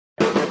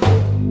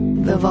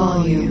the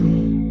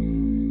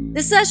volume.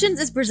 The Sessions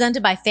is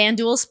presented by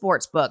FanDuel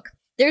Sportsbook.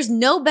 There's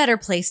no better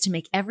place to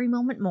make every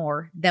moment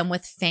more than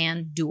with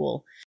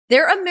FanDuel.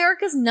 They're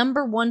America's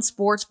 #1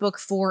 sportsbook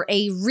for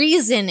a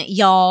reason,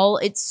 y'all.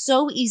 It's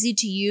so easy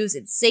to use.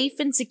 It's safe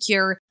and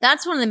secure.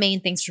 That's one of the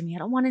main things for me. I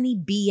don't want any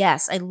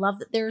BS. I love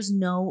that there's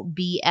no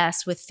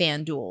BS with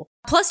FanDuel.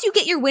 Plus, you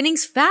get your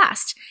winnings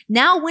fast.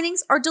 Now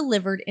winnings are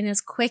delivered in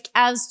as quick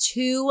as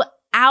 2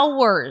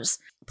 hours.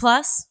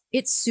 Plus,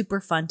 it's super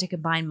fun to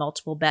combine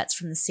multiple bets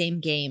from the same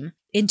game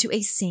into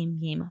a same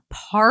game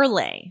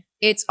parlay.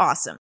 It's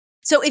awesome.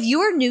 So if you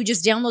are new,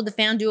 just download the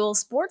FanDuel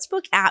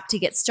Sportsbook app to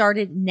get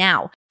started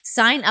now.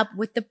 Sign up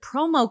with the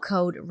promo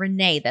code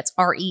Renee, that's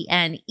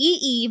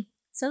RENEE,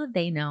 so that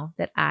they know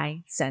that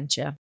I sent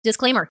you.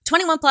 Disclaimer,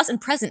 21 plus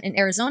and present in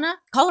Arizona,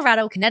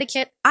 Colorado,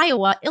 Connecticut,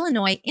 Iowa,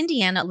 Illinois,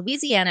 Indiana,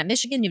 Louisiana,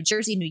 Michigan, New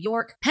Jersey, New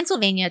York,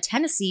 Pennsylvania,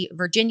 Tennessee,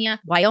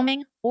 Virginia,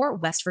 Wyoming, or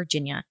West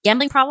Virginia.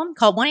 Gambling problem?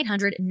 Call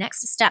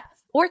 1-800-NEXT-STEP.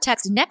 Or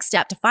text NEXT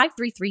STEP to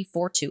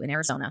 53342 in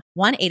Arizona,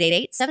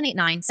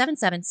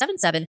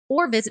 1-888-789-7777,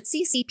 or visit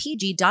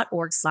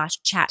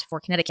ccpg.org/chat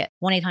for Connecticut,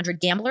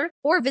 1-800-GAMBLER,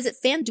 or visit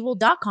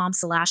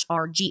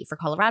fanduel.com/RG for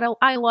Colorado,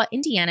 Iowa,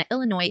 Indiana,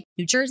 Illinois,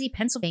 New Jersey,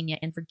 Pennsylvania,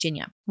 and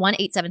Virginia,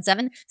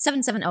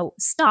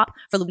 1-877-770-STOP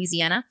for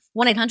Louisiana,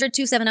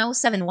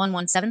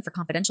 1-800-270-7117 for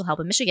confidential help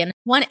in Michigan,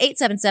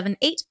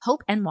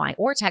 1-877-8-HOPE-NY,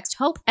 or text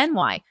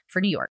HOPE-NY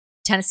for New York.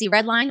 Tennessee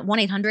Redline,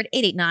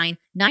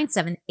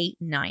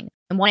 1-800-889-9789.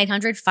 And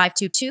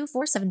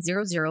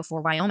 1-800-522-4700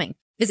 for Wyoming.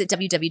 Visit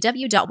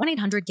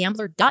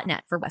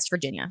www.1800gambler.net for West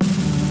Virginia.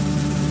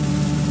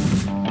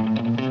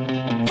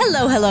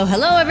 Hello, hello,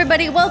 hello,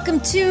 everybody. Welcome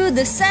to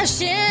The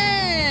Sessions.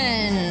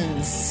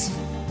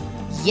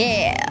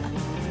 Yeah.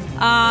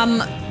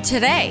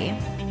 Today,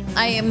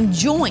 I am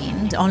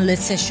joined on Les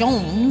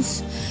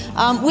Sessions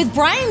with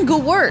Brian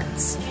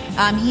Gewirtz.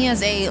 He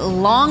is a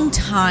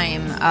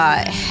longtime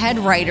head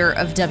writer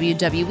of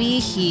WWE.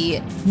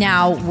 He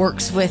now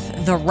works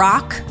with The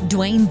Rock,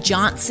 Dwayne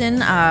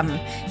Johnson,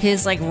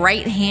 his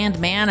right-hand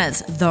man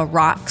as The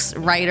Rock's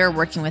writer,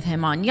 working with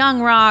him on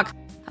Young Rock,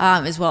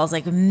 as well as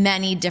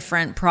many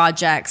different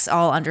projects,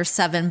 all under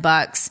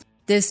 $7.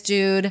 This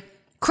dude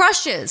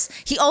crushes.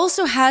 He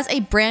also has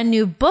a brand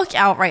new book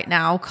out right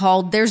now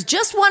called There's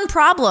Just One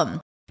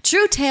Problem.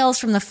 True tales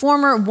from the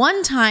former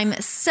one-time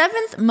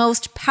 7th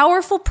most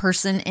powerful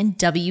person in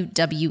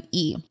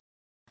WWE.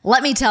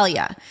 Let me tell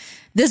you,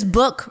 this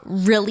book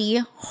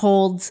really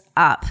holds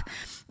up.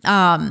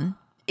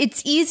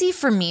 It's easy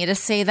for me to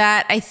say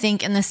that, I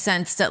think, in the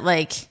sense that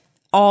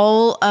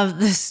all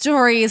of the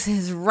stories,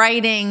 his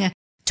writing,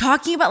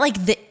 talking about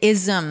the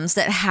isms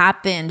that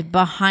happened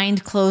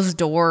behind closed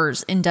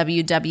doors in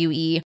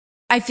WWE.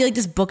 I feel like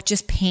this book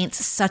just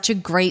paints such a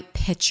great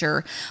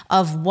picture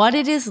of what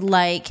it is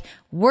like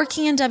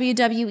working in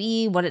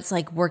WWE, what it's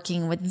like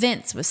working with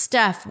Vince, with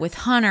Steph, with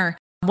Hunter,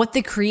 what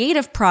the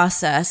creative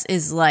process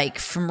is like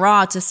from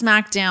Raw to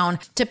SmackDown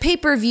to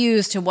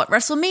pay-per-views to what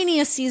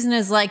WrestleMania season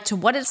is like to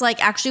what it's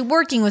like actually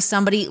working with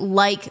somebody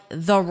like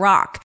The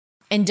Rock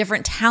and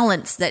different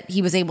talents that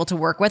he was able to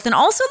work with, and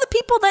also the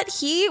people that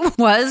he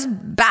was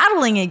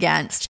battling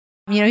against.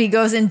 He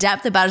goes in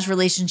depth about his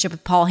relationship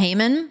with Paul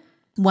Heyman,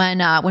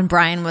 when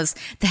Brian was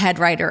the head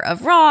writer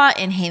of Raw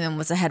and Heyman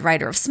was the head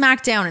writer of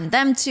SmackDown, and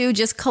them two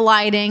just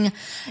colliding.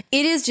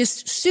 It is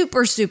just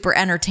super, super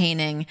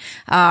entertaining,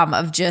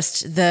 of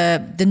just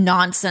the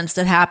nonsense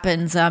that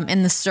happens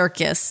in the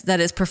circus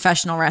that is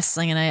professional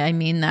wrestling. And I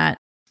mean that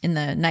in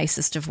the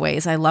nicest of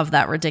ways. I love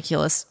that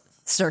ridiculous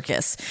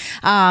circus.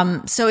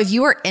 So if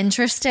you are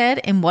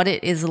interested in what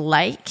it is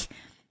like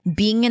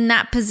being in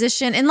that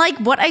position and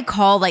what I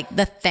call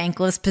the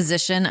thankless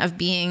position of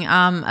being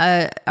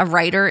a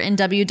writer in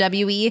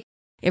WWE,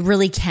 it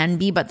really can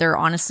be, but there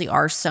honestly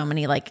are so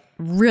many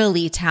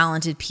really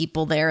talented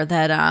people there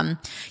that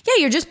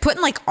you're just put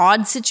in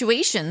odd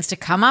situations to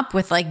come up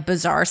with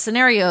bizarre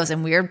scenarios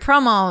and weird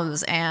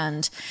promos,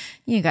 and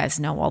you guys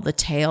know all the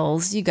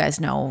tales.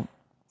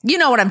 You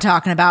know what I'm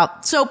talking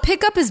about. So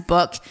pick up his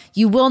book.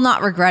 You will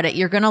not regret it.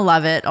 You're going to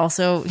love it.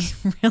 Also, he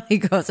really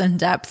goes in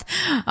depth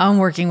on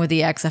working with the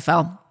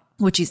XFL,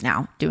 which he's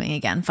now doing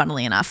again,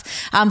 funnily enough.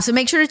 So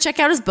make sure to check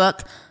out his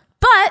book.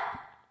 But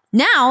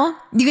now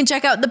you can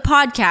check out the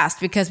podcast,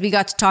 because we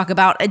got to talk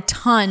about a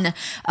ton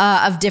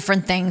of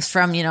different things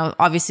from,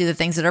 obviously the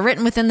things that are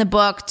written within the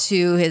book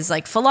to his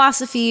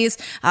philosophies,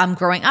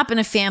 growing up in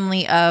a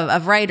family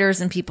of writers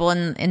and people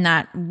in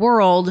that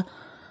world,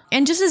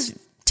 and just his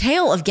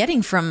tale of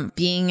getting from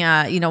being,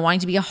 wanting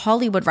to be a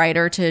Hollywood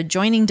writer to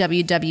joining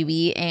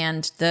WWE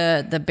and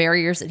the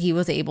barriers that he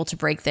was able to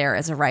break there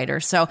as a writer.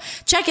 So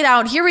check it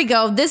out. Here we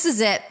go. This is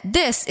it.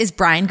 This is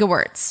Brian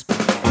Gewirtz.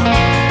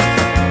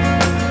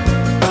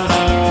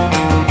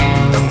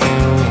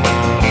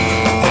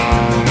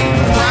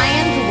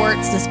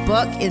 This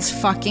book is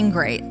fucking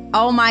great.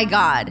 Oh my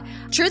God.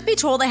 Truth be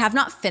told, I have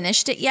not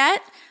finished it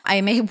yet. I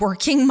am a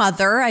working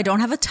mother. I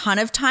don't have a ton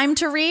of time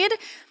to read,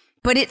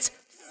 but it's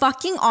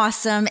fucking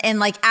awesome.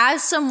 And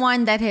as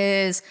someone that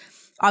has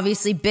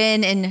obviously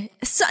been in,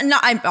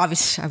 I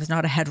was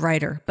not a head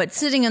writer, but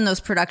sitting in those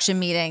production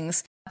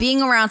meetings,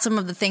 being around some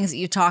of the things that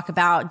you talk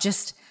about,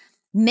 just,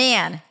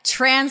 man,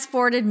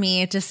 transported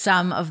me to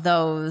some of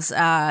those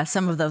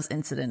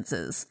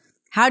incidences.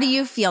 How do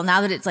you feel now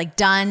that it's like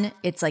done?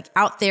 It's like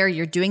out there,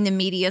 you're doing the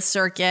media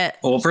circuit.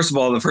 Well, first of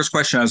all, the first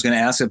question I was going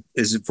to ask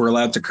is if we're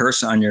allowed to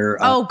curse on your.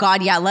 Oh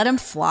God, yeah, let him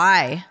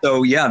fly.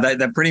 So yeah,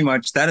 that pretty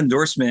much, that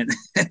endorsement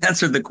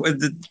answered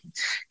the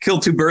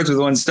kill two birds with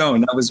one stone.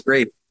 That was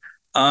great.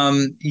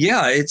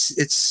 Yeah,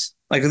 it's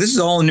like, this is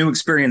all a new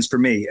experience for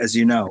me, as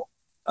you know.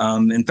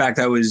 In fact,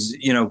 I was,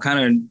 kind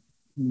of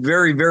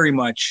very, very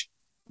much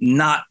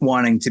not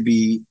wanting to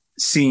be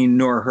seen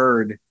nor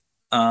heard,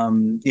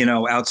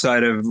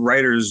 outside of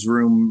writers'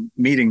 room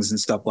meetings and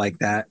stuff like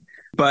that.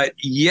 But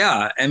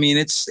yeah, I mean,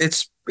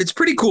 it's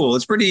pretty cool.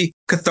 It's pretty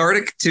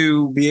cathartic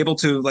to be able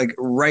to like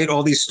write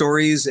all these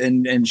stories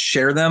and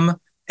share them.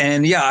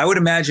 And yeah, I would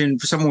imagine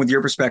for someone with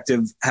your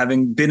perspective,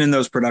 having been in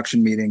those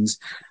production meetings,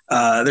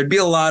 there'd be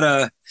a lot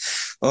of,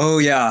 oh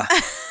yeah,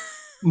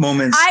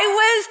 moments.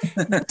 I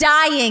was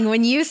dying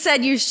when you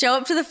said you show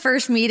up to the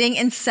first meeting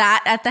and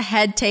sat at the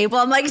head table.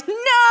 I'm like, no!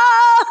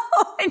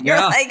 And you're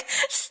like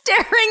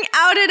staring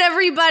out at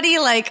everybody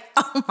like,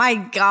 oh my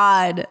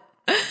God.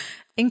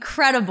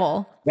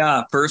 Incredible.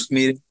 Yeah, first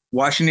meeting,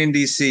 Washington,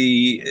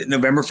 D.C.,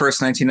 November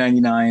 1st,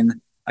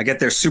 1999. I get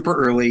there super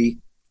early.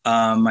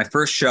 My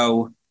first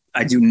show,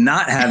 I do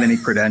not have any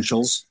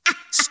credentials,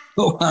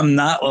 so I'm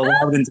not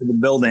allowed into the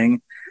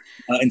building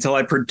until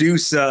I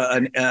produce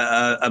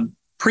a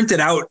printed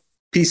out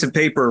piece of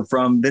paper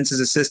from Vince's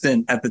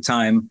assistant at the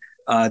time,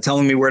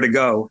 telling me where to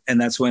go.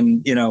 And that's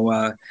when,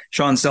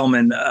 Sean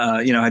Selman,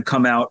 had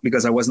come out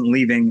because I wasn't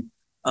leaving.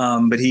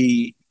 But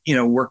he,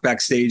 worked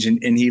backstage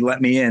and he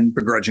let me in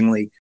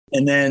begrudgingly.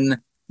 And then,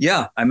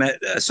 yeah, I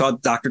saw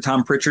Dr.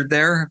 Tom Pritchard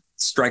there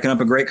striking up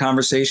a great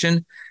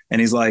conversation.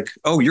 And he's like,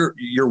 oh, you're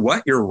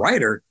what? You're a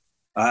writer.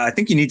 I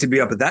think you need to be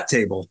up at that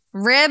table.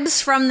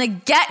 Ribs from the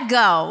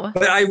get-go.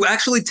 But I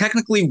actually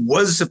technically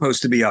was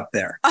supposed to be up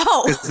there.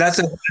 Oh. Because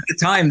at the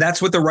time,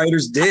 that's what the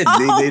writers did.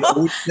 Oh. They'd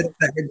always sit at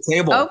the head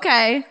table.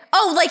 Okay.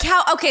 Oh, like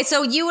how? Okay,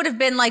 so you would have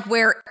been like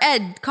where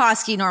Ed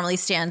Koskey normally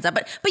stands up.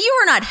 But you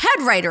were not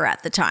head writer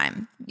at the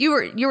time. You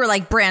were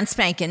like brand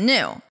spanking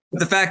new. But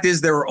the fact is,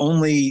 there were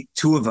only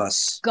two of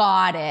us.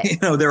 Got it.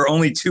 There were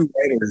only two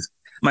writers,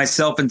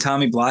 myself and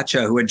Tommy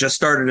Blacha, who had just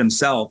started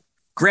himself.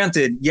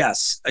 Granted,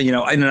 yes, in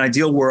an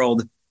ideal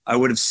world, I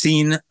would have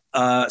seen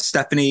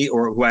Stephanie,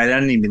 or who I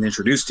hadn't even been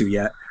introduced to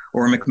yet,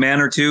 or a McMahon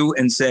or two,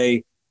 and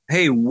say,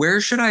 hey, where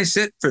should I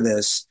sit for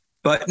this?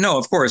 But no,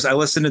 of course, I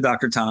listened to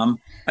Dr. Tom.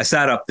 I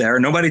sat up there.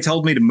 Nobody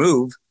told me to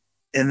move.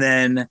 And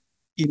then,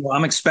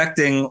 I'm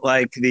expecting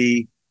like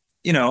it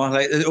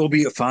will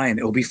be fine.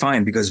 It will be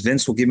fine because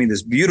Vince will give me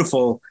this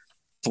beautiful,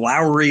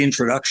 flowery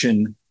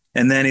introduction.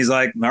 And then he's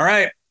like, all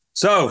right,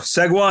 so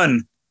seg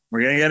one,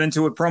 we're going to get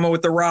into a promo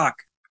with The Rock.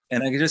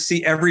 And I could just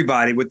see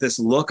everybody with this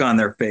look on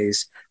their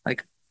face,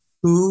 like,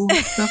 who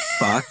the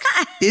fuck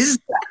is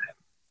that?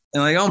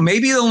 And like, oh,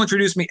 maybe they'll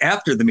introduce me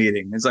after the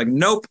meeting. It's like,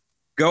 nope,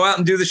 go out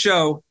and do the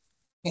show.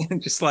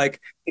 And just like,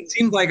 it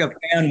seemed like a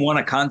fan won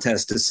a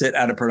contest to sit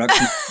at a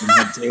production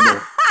head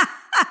table.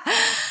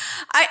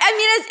 I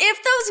mean, as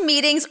if those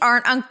meetings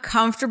aren't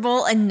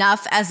uncomfortable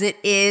enough as it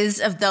is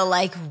of the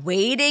like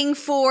waiting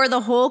for the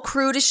whole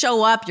crew to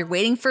show up. You're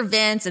waiting for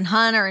Vince and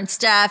Hunter and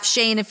Steph,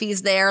 Shane if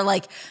he's there,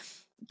 like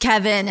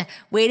Kevin,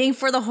 waiting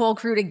for the whole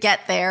crew to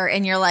get there.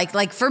 And you're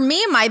like for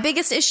me, my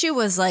biggest issue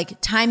was like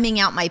timing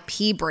out my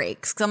pee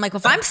breaks. Cause I'm like,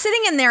 if I'm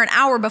sitting in there an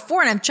hour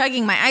before and I'm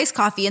chugging my iced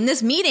coffee and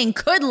this meeting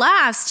could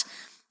last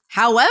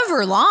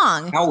however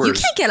long, hours. You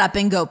can't get up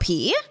and go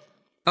pee.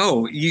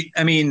 Oh,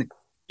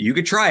 you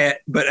could try it,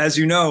 but as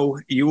you know,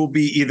 you will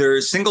be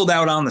either singled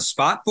out on the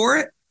spot for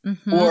it,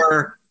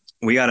 or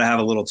we got to have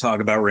a little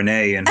talk about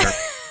Renee and her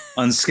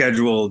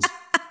unscheduled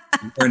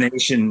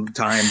urination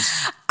times.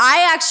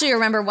 I actually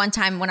remember one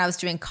time when I was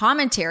doing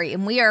commentary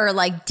and we are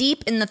like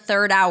deep in the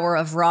third hour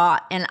of Raw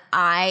and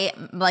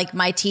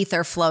my teeth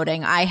are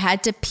floating. I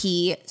had to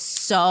pee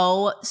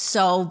so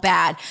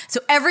bad. So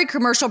every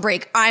commercial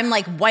break, I'm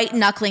like white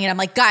knuckling and I'm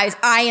like, guys,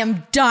 I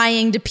am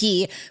dying to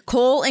pee.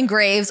 Cole and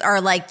Graves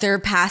are like, they're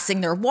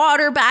passing their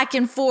water back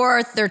and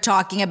forth. They're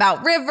talking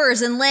about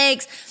rivers and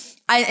lakes.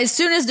 As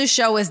soon as the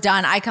show is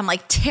done, I come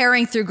like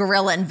tearing through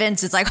Gorilla and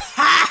Vince is like,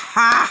 ha,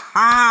 ha,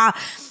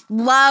 ha.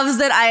 Loves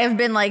that I have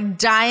been like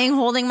dying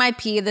holding my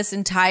pee this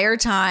entire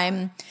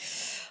time.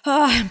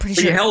 Oh, I'm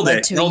pretty sure it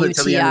led to a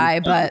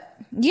UTI, but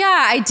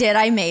yeah, I did.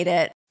 I made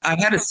it.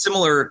 I had a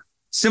similar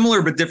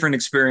but different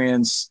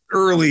experience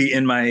early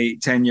in my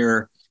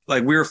tenure.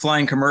 Like we were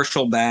flying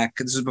commercial back.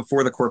 This was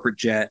before the corporate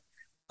jet.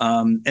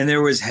 And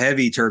there was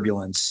heavy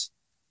turbulence,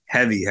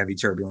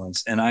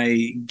 and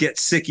I get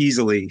sick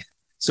easily.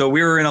 So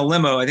we were in a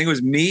limo. I think it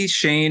was me,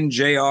 Shane,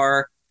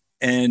 JR,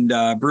 and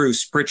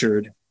Bruce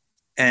Pritchard.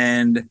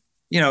 And,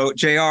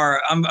 JR,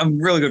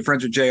 I'm really good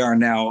friends with JR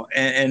now.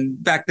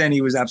 And back then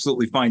he was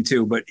absolutely fine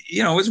too. But,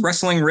 it was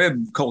wrestling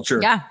rib culture.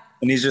 Yeah.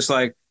 And he's just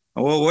like,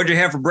 Well, what'd you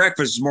have for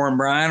breakfast this morning,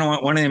 Brian? I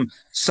want one of them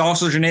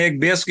sausage and egg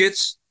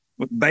biscuits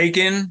with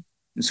bacon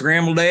and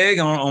scrambled egg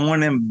on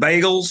one of them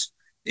bagels,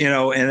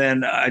 and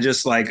then I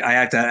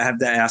have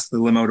to ask the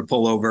limo to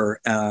pull over,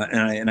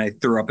 and I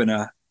threw up in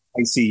a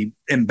icy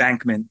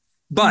embankment.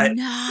 But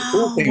the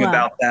cool thing No.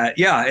 about that,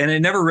 yeah, and it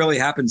never really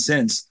happened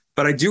since.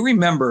 But I do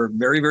remember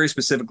very, very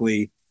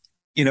specifically,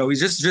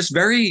 he's just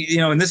very,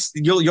 and this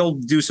you'll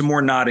do some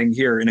more nodding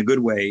here in a good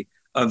way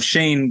of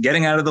Shane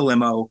getting out of the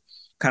limo,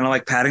 kind of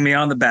like patting me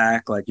on the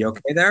back, like, you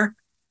okay there?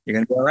 You're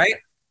gonna be all right?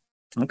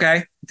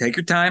 Okay, take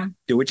your time,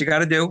 do what you got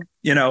to do.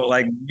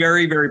 Like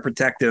very, very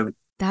protective.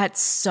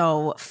 That's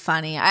so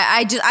funny.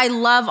 I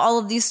love all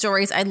of these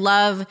stories. I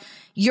love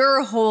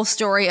your whole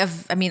story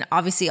of, I mean,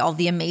 obviously all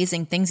the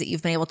amazing things that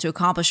you've been able to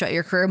accomplish throughout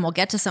your career, and we'll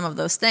get to some of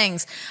those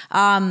things.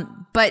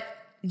 But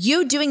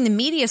you doing the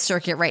media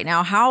circuit right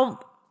now,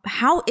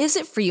 how is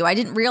it for you? I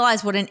didn't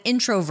realize what an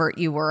introvert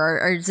you were.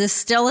 Or is this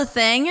still a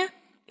thing?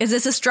 Is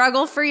this a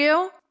struggle for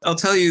you? I'll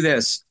tell you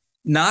this,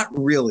 not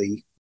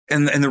really.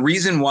 And the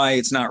reason why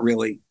it's not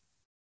really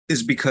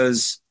is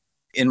because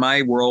in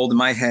my world, in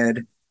my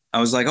head, I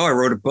was like, oh, I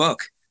wrote a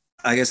book.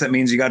 I guess that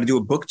means you got to do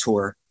a book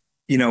tour,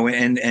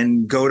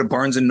 and go to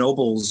Barnes and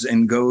Nobles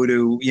and go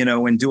to,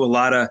 and do a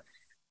lot of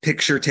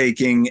picture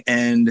taking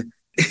and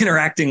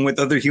interacting with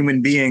other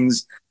human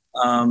beings.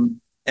 And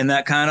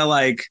that kind of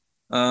like,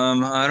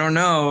 I don't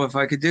know if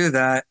I could do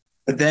that.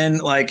 But then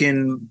like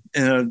in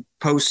a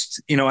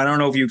post, I don't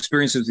know if you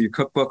experienced it with your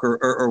cookbook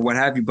or what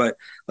have you, but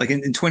like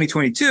in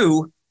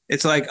 2022,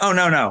 it's like, oh,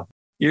 no,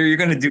 you're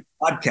going to do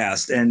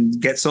podcast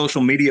and get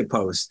social media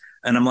posts.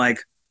 And I'm like,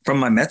 from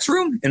my Mets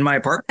room in my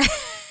apartment?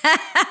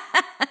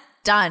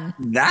 Done.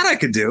 That I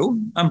could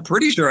do. I'm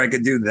pretty sure I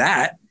could do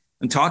that.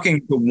 I'm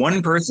talking to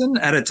one person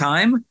at a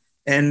time.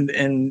 And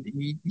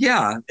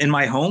yeah, in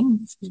my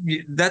home,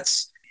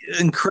 that's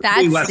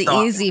incredibly That's less the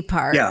thought. easy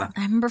part. Yeah.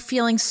 I remember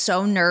feeling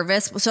so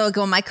nervous. So like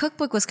when my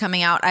cookbook was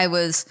coming out, I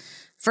was,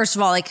 first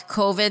of all, like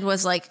COVID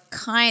was like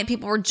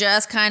people were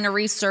just kind of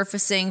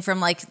resurfacing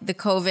from like the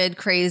COVID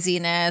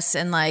craziness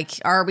and like,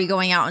 are we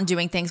going out and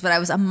doing things? But I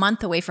was a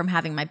month away from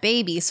having my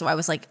baby. So I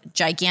was like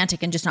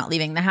gigantic and just not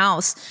leaving the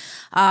house.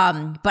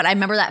 But I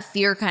remember that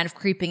fear kind of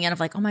creeping in of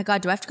like, oh my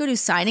God, do I have to go do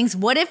signings?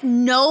 What if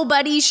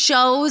nobody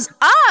shows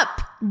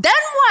up? Then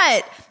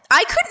what?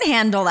 I couldn't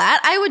handle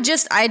that.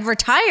 I'd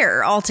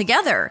retire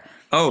altogether.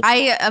 Oh,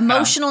 I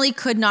emotionally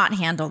could not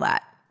handle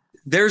that.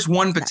 There's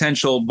one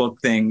potential book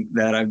thing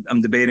that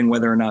I'm debating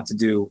whether or not to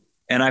do.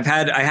 And I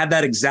had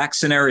that exact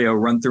scenario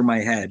run through my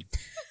head.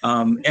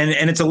 And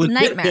it's a legit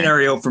Nightmare.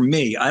 scenario for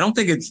me. I don't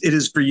think it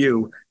is for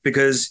you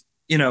because,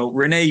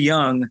 Renee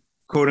Young,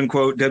 quote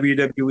unquote,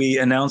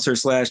 WWE announcer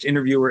 /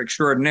 interviewer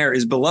extraordinaire,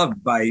 is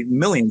beloved by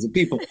millions of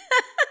people.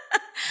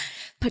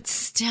 But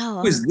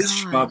still, Who is this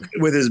schmuck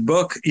with his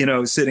book,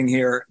 sitting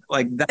here,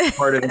 like that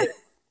part of it.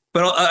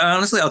 But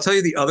honestly, I'll tell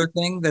you the other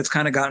thing that's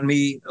kind of gotten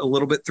me a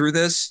little bit through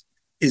this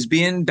is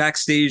being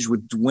backstage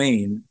with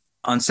Dwayne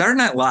on Saturday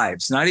Night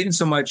Lives, not even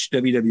so much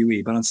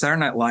WWE, but on Saturday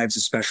Night Lives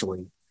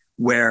especially,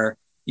 where,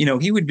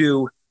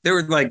 there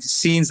were like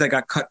scenes that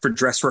got cut for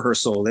dress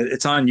rehearsal.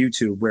 It's on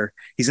YouTube where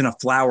he's in a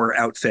flower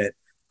outfit.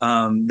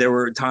 There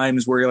were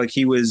times where like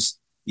he was,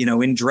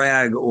 in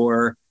drag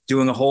or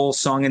doing a whole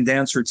song and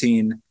dance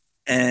routine.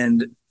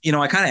 And,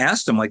 I kind of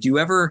asked him, like, do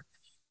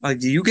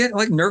you get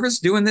like nervous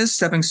doing this,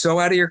 stepping so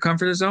out of your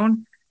comfort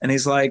zone? And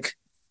he's like,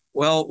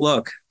 well,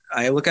 look,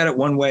 I look at it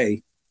one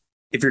way.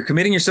 If you're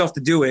committing yourself to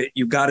do it,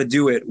 you got to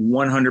do it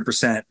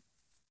 100%.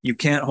 You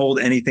can't hold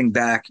anything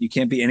back. You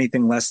can't be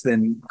anything less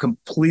than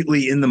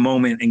completely in the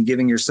moment and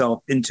giving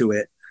yourself into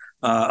it.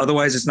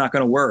 Otherwise, it's not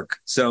going to work.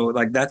 So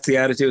like, that's the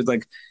attitude.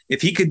 Like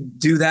if he could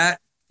do that,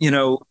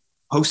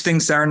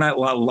 hosting Saturday Night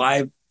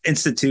Live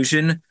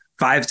institution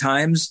 5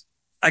 times,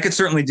 I could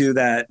certainly do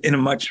that in a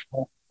much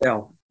more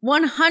scale.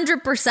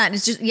 100%.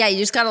 It's just, you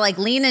just got to like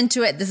lean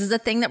into it. This is the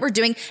thing that we're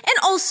doing. And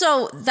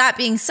also, that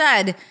being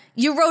said,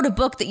 you wrote a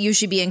book that you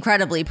should be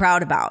incredibly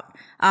proud about.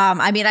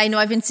 I mean, I know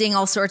I've been seeing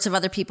all sorts of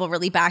other people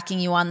really backing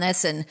you on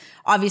this. And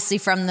obviously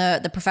from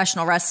the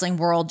professional wrestling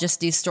world, just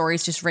these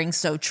stories just ring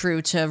so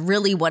true to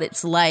really what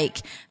it's like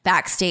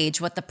backstage,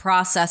 what the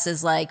process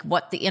is like,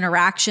 what the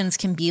interactions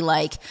can be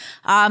like.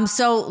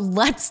 So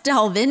let's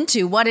delve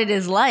into what it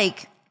is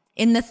like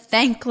in the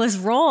thankless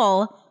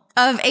role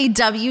of a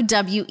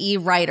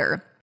WWE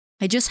writer.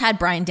 I just had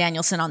Bryan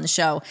Danielson on the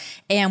show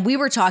and we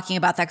were talking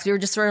about that because we were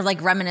just sort of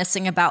like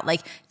reminiscing about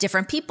like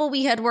different people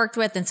we had worked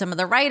with and some of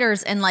the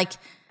writers. And like,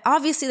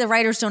 obviously the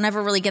writers don't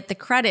ever really get the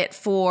credit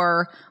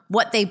for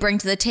what they bring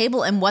to the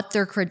table and what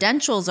their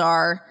credentials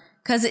are.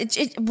 Cause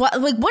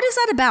what is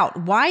that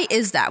about? Why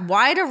is that?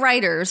 Why do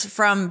writers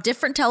from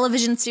different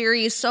television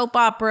series, soap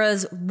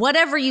operas,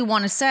 whatever you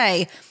want to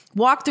say,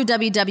 walk through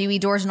WWE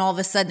doors and all of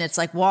a sudden it's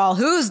like, well,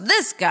 who's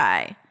this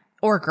guy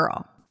or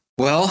girl?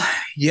 Well,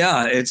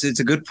 yeah, it's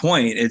a good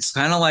point. It's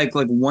kind of like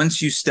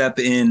once you step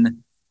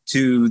in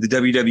to the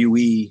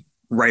WWE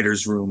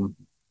writers' room,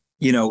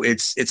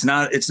 it's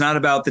not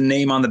about the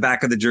name on the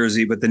back of the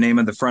jersey, but the name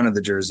on the front of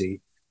the jersey,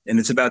 and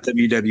it's about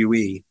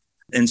WWE.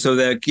 And so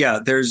that, yeah,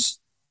 there's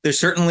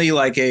certainly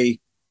like a,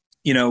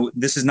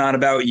 this is not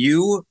about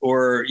you,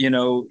 or,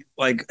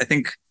 like I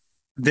think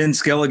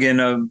Vince Gilligan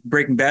of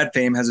Breaking Bad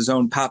fame has his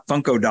own Pop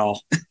Funko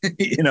doll,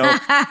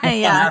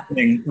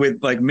 happening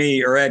with like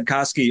me or Ed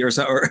Koskey or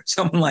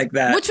someone like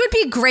that. Which would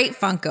be great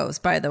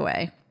Funkos, by the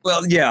way.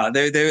 Well, yeah,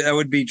 that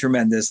would be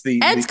tremendous.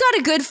 Ed's got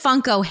a good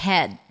Funko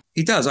head.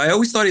 He does. I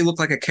always thought he looked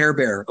like a Care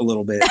Bear a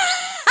little bit.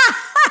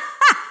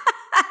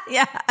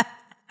 Yeah,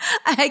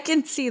 I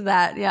can see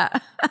that. Yeah.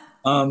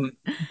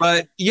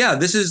 But yeah,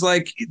 this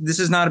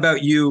is not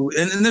about you.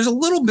 And there's a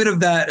little bit of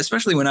that,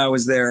 especially when I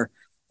was there,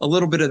 a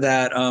little bit of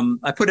that.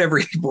 I put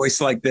every voice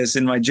like this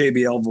in my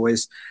JBL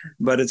voice,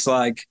 but it's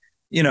like,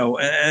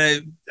 I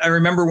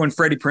remember when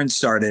Freddie Prinze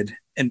started,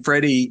 and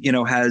Freddie,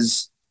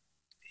 has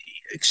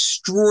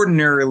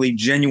extraordinarily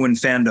genuine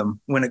fandom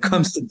when it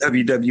comes to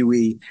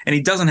WWE, and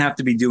he doesn't have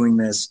to be doing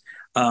this.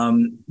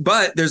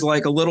 But there's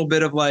like a little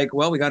bit of like,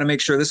 well, we got to make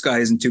sure this guy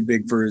isn't too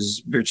big for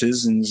his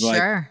britches. And he's like,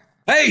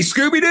 hey,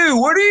 Scooby-Doo,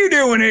 what are you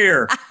doing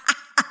here?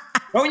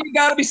 Don't you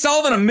got to be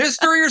solving a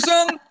mystery or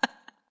something?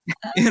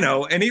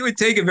 And he would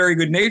take it very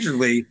good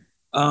naturedly.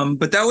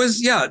 But that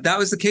was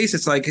the case.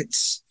 It's like,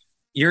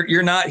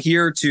 you're not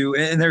here to,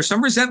 and there's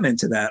some resentment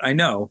to that. I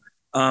know.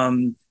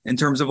 In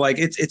terms of like,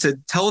 it's a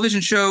television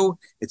show.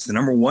 It's the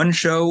number one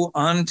show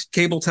on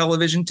cable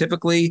television.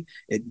 Typically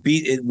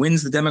it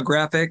wins the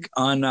demographic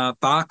on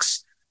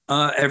Fox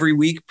every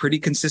week pretty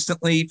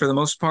consistently for the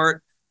most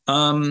part.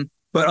 But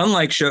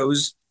unlike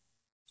shows,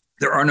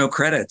 there are no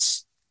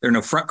credits. There are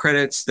no front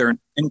credits. There are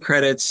end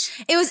credits.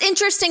 It was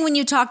interesting when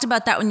you talked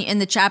about that in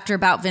the chapter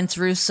about Vince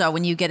Russo,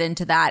 when you get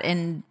into that.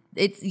 And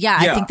I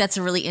think that's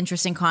a really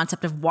interesting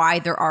concept of why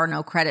there are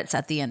no credits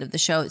at the end of the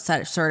show. It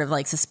sort of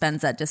like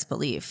suspends that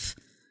disbelief.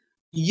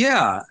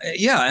 Yeah.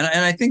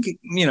 And I think,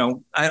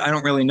 I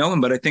don't really know him,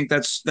 but I think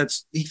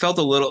he felt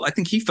a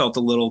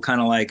little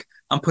kind of like,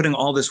 I'm putting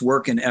all this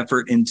work and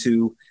effort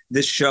into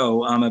this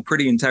show. I'm a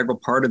pretty integral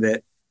part of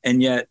it.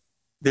 And yet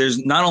there's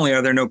not only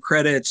are there no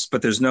credits,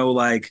 but there's no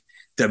like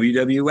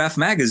WWF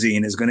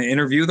magazine is going to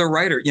interview the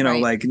writer,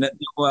 right. Like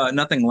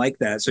nothing like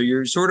that. So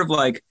you're sort of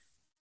like,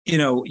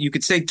 you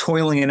could say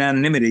toiling in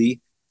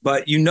anonymity,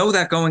 but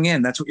that going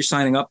in, that's what you're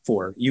signing up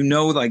for.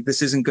 Like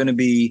this isn't going to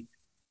be,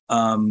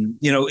 and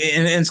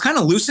it's kind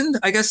of loosened,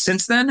 I guess,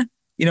 since then.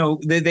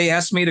 They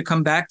asked me to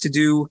come back to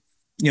do,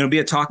 be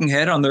a talking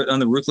head on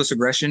the Ruthless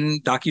Aggression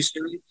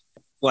docuseries,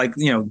 like,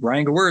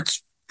 Brian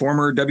Gewirtz,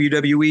 former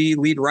WWE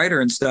lead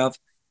writer and stuff.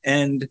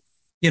 And,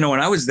 when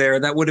I was there,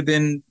 that would have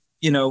been,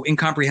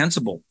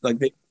 incomprehensible. Like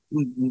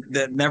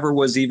that never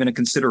was even a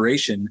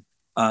consideration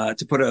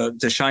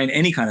to shine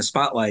any kind of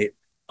spotlight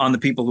on the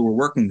people who were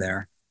working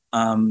there.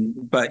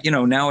 But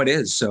now it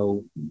is.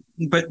 So,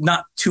 but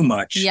not too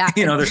much. Yeah.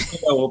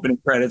 There's no opening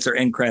credits or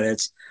end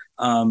credits.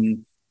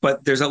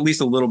 But there's at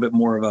least a little bit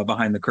more of a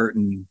behind the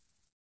curtain,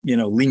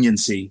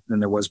 leniency than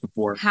there was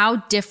before. How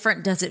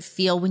different does it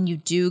feel when you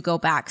do go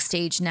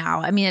backstage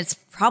now? I mean, it's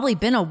probably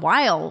been a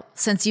while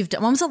since you've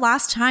done. When was the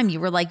last time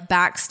you were like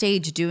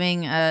backstage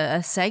doing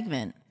a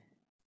segment?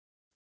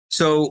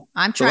 So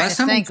I'm trying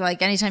to think,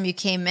 like anytime you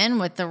came in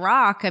with The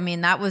Rock, I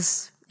mean, that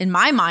was in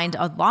my mind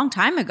a long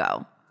time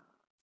ago.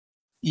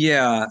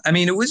 Yeah. I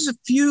mean, it was a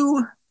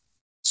few.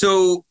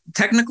 So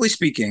technically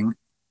speaking,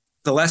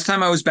 the last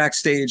time I was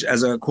backstage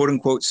as a quote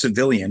unquote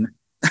civilian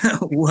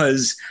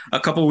was a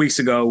couple of weeks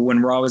ago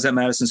when Raw was at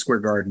Madison Square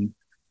Garden.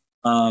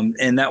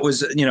 And that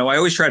was, I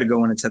always try to go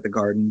when it's at the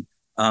Garden.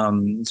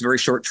 It's a very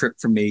short trip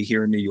for me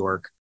here in New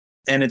York.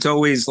 And it's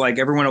always like,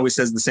 everyone always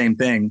says the same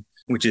thing,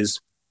 which is,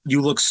 you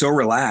look so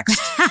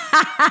relaxed.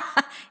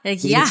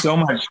 You look so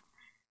much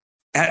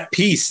at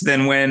peace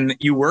than when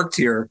you worked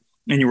here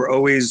and you were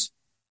always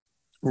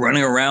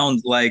running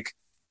around like,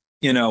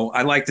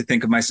 I like to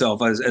think of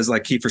myself as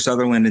like Kiefer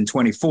Sutherland in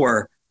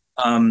 24.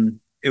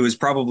 It was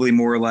probably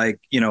more like,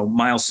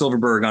 Miles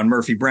Silverberg on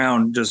Murphy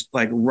Brown, just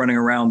like running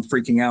around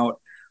freaking out.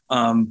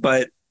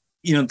 But,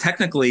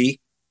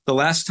 technically the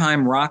last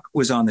time Rock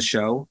was on the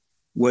show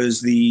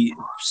was the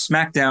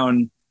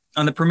SmackDown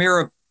on the premiere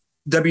of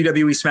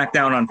WWE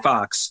SmackDown on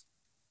Fox.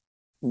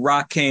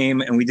 Rock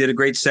came and we did a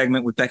great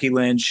segment with Becky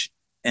Lynch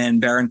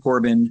and Baron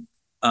Corbin.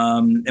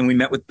 And we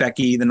met with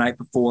Becky the night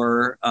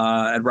before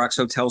at Rock's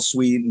hotel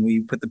suite, and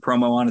we put the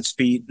promo on its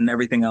feet and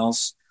everything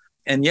else.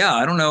 And yeah,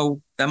 I don't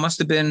know. That must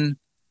have been,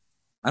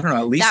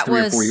 at least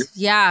 3 or 4 years.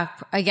 Yeah,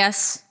 I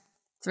guess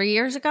 3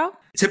 years ago.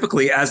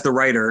 Typically, as the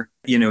writer,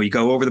 you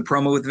go over the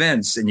promo with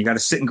Vince and you got to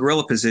sit in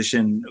gorilla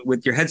position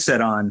with your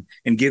headset on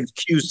and give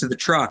cues to the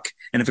truck.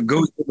 And if it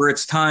goes over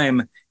its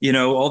time,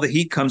 all the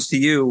heat comes to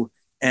you.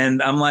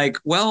 And I'm like,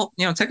 well,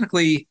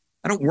 technically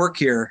I don't work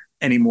here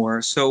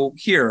anymore. So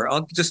here,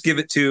 I'll just give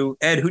it to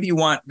Ed. Who do you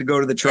want to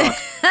go to the truck?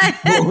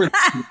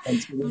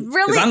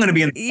 Really? I'm going to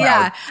be in the crowd.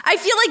 Yeah. I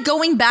feel like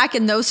going back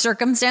in those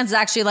circumstances is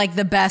actually like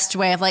the best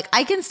way of like,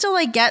 I can still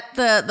like get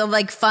the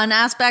like fun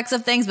aspects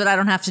of things, but I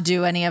don't have to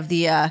do any of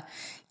the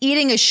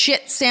eating a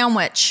shit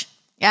sandwich,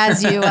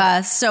 as you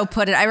so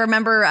put it. I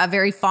remember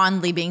very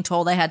fondly being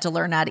told I had to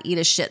learn how to eat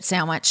a shit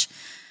sandwich.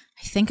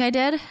 I think I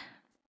did.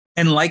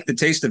 and like the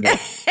taste of it.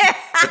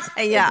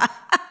 Yeah.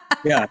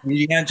 Yeah.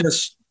 You can't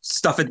just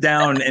stuff it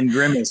down and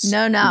grimace.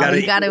 No,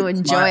 you got to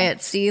enjoy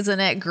it, season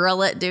it,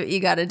 grill it, do what you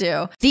got to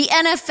do. The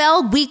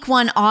NFL Week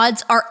 1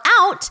 odds are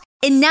out,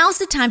 and now's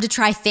the time to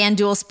try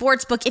FanDuel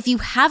Sportsbook if you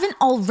haven't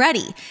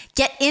already.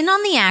 Get in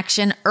on the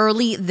action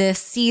early this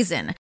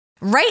season.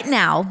 Right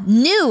now,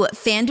 new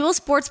FanDuel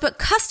Sportsbook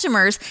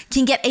customers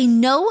can get a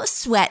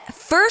no-sweat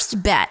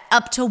first bet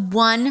up to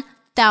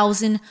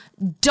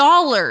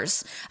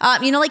 $1,000.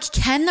 Like,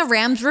 can the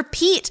Rams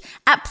repeat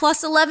at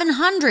plus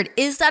 1,100?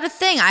 Is that a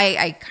thing?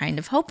 I kind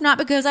of hope not,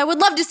 because I would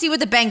love to see what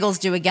the Bengals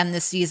do again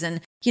this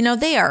season.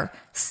 They are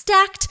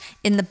stacked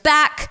in the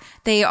back.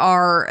 They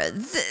are,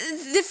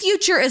 the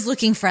future is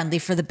looking friendly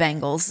for the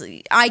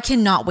Bengals. I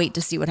cannot wait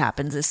to see what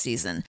happens this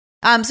season.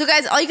 So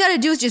guys, all you got to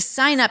do is just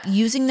sign up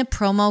using the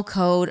promo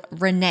code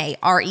Renee,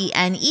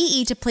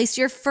 RENEE, to place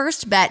your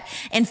first bet,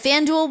 and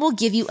FanDuel will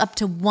give you up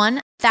to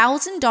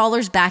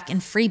 $1,000 back in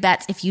free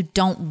bets if you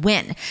don't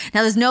win.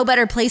 Now, there's no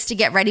better place to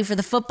get ready for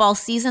the football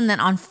season than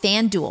on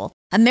FanDuel,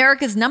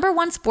 America's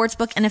 #1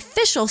 sportsbook and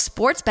official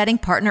sports betting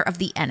partner of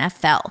the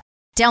NFL.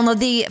 Download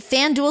the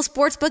FanDuel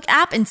Sportsbook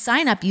app and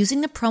sign up using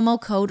the promo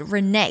code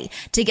Renee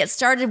to get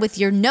started with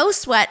your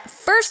no-sweat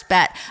first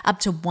bet up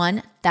to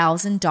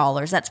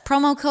 $1,000. That's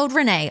promo code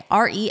Renee,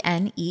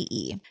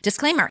 RENEE.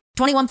 Disclaimer,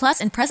 21 plus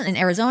and present in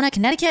Arizona,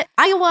 Connecticut,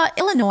 Iowa,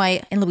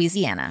 Illinois, and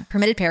Louisiana.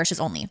 Permitted parishes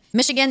only.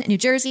 Michigan, New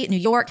Jersey, New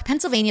York,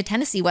 Pennsylvania,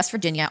 Tennessee, West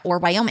Virginia, or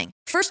Wyoming.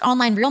 First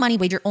online real money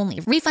wager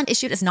only. Refund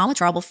issued as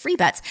non-withdrawable free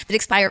bets that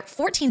expire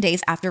 14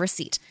 days after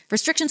receipt.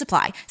 Restrictions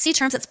apply. See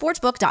terms at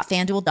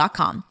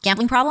sportsbook.fanduel.com.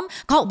 Gambling problem?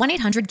 Call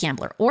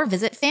 1-800-GAMBLER or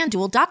visit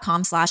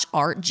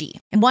fanduel.com/RG.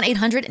 And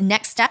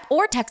 1-800-NEXT-STEP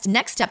or text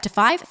NEXT-STEP to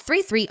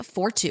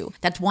 53342.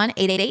 That's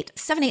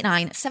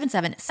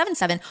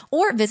 1-888-789-7777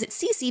 or visit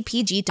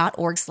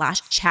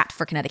ccpg.org/chat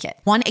for Connecticut.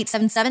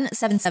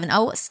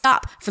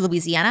 1-877-770-STOP for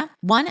Louisiana.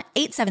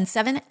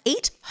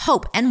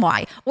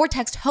 1-877-8-HOPE-NY or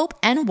text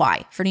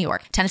HOPE-NY for New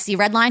York. Tennessee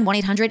Redline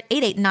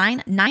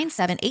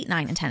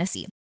 1-800-889-9789 in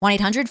Tennessee.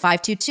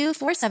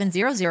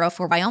 1-800-522-4700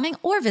 for Wyoming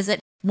or visit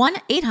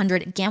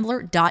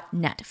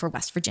 1-800-GAMBLER.net for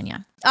West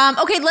Virginia.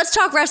 Okay, let's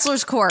talk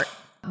Wrestlers Court,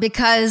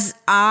 because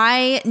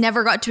I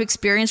never got to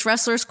experience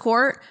Wrestlers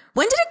Court.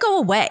 When did it go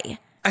away?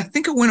 I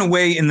think it went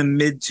away in the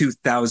mid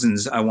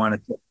 2000s. I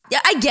wanted to. Yeah,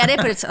 I get it,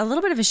 but it's a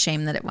little bit of a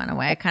shame that it went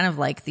away. I kind of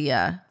like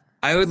the.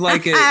 I would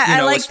like it,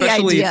 like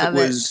especially if it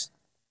was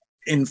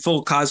in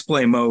full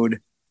cosplay mode.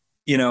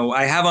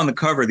 I have on the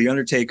cover The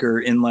Undertaker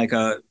in like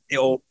a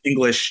old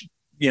English,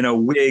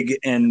 wig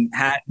and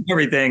hat and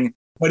everything.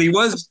 But he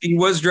was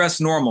dressed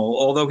normal,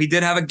 although he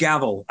did have a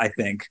gavel, I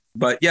think.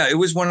 But yeah, it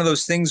was one of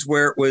those things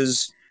where it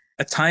was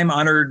a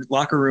time-honored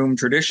locker room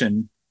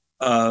tradition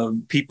of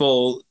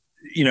people,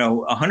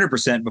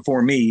 100%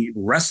 before me,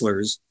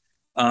 wrestlers,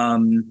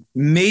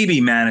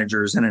 maybe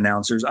managers and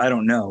announcers, I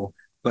don't know,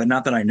 but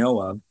not that I know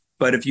of.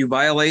 But if you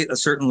violate a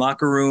certain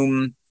locker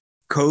room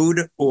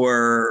code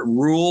or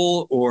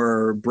rule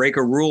or break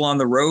a rule on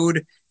the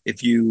road,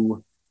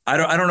 I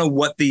don't know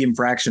what the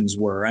infractions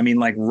were. I mean,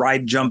 like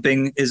ride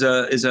jumping is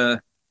a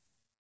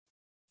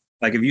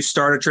like if you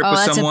start a trip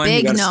with someone,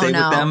 you got to stay with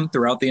them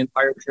throughout the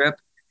entire trip.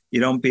 You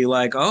don't be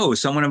like, oh,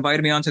 someone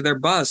invited me onto their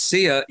bus.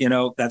 See ya.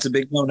 That's a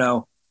big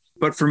no.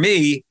 But for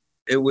me,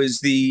 it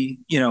was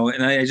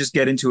and I just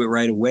get into it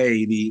right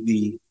away.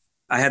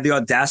 I had the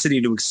audacity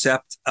to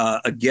accept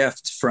a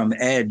gift from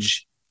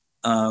Edge,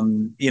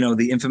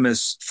 the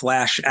infamous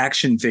Flash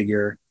action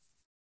figure.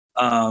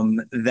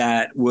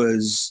 That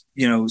was,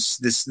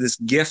 this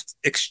gift,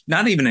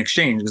 not even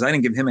exchange, because I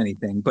didn't give him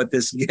anything, but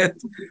this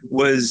gift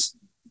was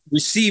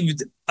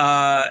received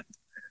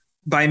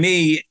by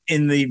me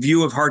in the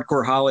view of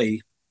Hardcore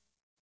Holly,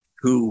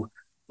 who,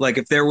 like,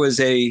 if there was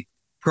a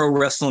Pro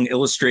Wrestling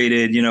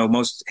Illustrated,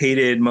 most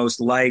hated, most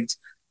liked,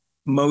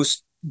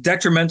 most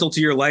detrimental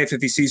to your life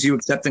if he sees you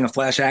accepting a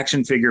Flash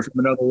action figure from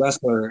another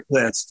wrestler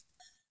list,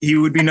 he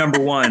would be number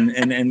one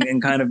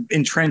and kind of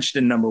entrenched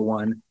in number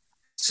one.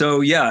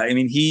 So yeah, I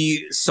mean,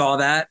 he saw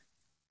that,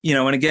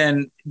 and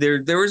again,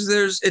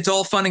 there's it's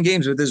all fun and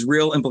games, but there's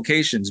real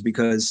implications,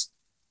 because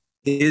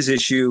his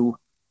issue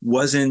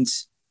wasn't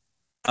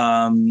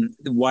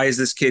why is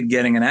this kid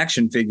getting an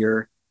action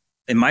figure?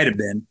 It might have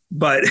been,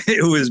 but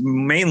it was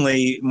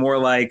mainly more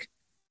like,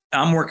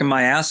 I'm working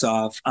my ass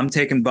off. I'm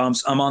taking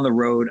bumps. I'm on the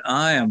road.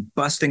 I am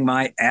busting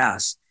my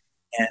ass,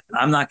 and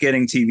I'm not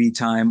getting TV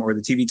time, or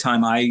the TV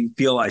time I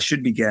feel I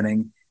should be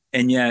getting.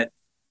 And yet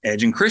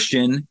Edge and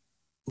Christian,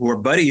 who are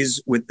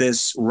buddies with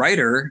this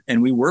writer,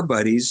 and we were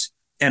buddies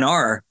and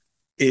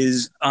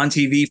is on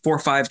TV 4 or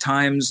 5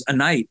 times a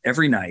night,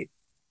 every night.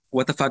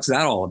 What the fuck's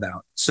that all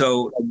about?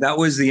 So that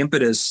was the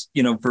impetus,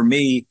 for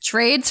me.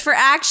 Trades for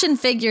action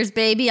figures,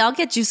 baby. I'll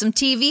get you some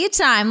TV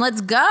time.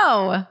 Let's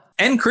go.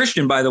 And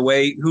Christian, by the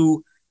way,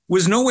 who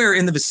was nowhere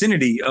in the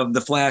vicinity of the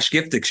Flash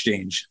gift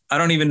exchange. I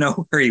don't even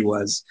know where he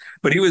was,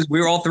 but we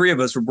were all three of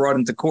us were brought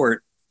into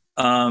court.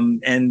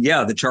 And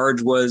yeah, the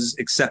charge was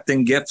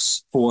accepting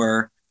gifts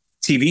for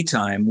TV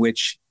time,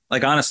 which,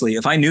 like, honestly,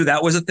 if I knew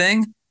that was a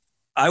thing,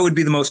 I would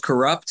be the most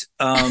corrupt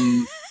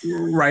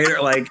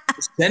writer. Like,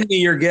 send me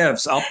your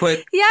gifts. I'll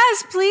put.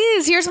 Yes,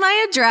 please. Here's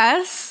my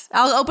address.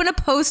 I'll open a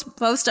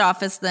post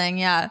office thing.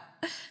 Yeah,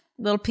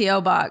 little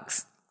PO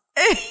box.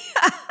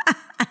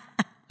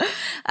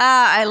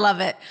 I love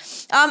it.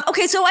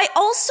 Okay, so I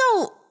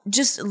also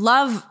just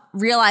love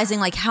realizing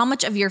like how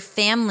much of your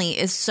family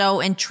is so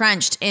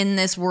entrenched in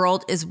this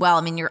world as well.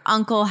 I mean, your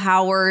uncle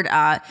Howard,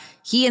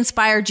 he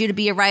inspired you to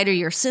be a writer.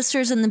 Your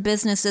sister's in the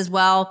business as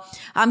well.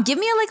 Give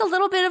me like a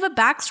little bit of a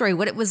backstory,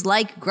 what it was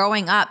like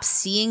growing up,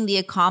 seeing the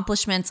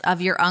accomplishments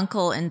of your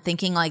uncle and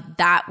thinking like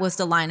that was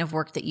the line of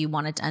work that you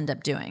wanted to end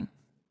up doing.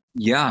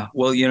 Yeah,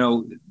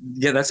 well,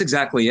 that's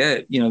exactly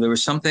it. There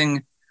was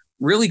something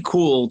really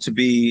cool to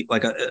be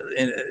like at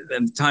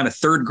the time a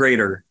third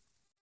grader,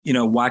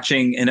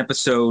 watching an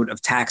episode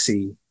of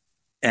Taxi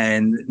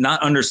and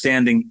not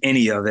understanding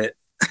any of it,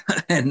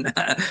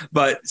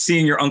 but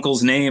seeing your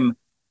uncle's name,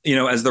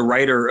 as the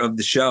writer of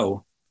the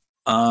show.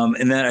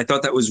 And then I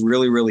thought that was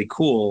really, really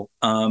cool.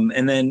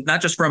 And then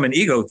not just from an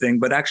ego thing,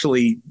 but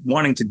actually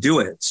wanting to do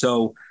it.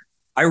 So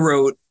I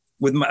wrote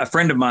with a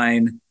friend of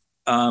mine.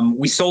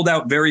 We sold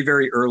out very,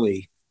 very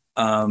early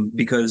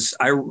because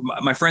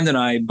my friend and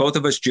I, both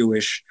of us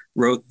Jewish,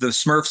 wrote the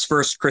Smurfs'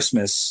 First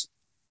Christmas.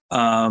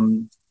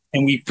 And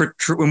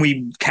when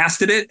we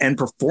casted it and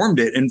performed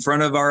it in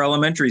front of our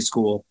elementary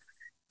school,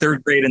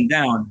 third grade and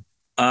down,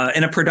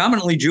 in a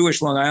predominantly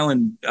Jewish Long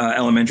Island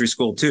elementary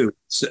school too.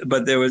 So,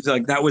 but there was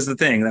that was the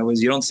thing. That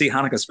was, you don't see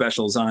Hanukkah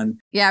specials on.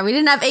 Yeah, we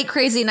didn't have 8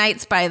 Crazy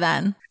Nights by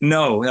then.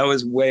 No, that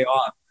was way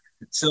off.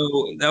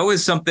 So that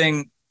was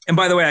something. And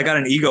by the way, I got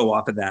an ego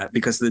off of that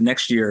because the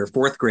next year,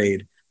 4th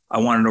grade, I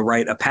wanted to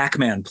write a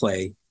Pac-Man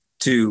play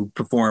to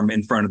perform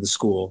in front of the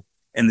school.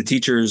 And the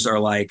teachers are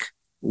like,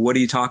 what are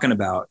you talking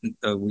about?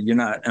 You're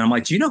not. And I'm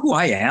like, do you know who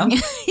I am?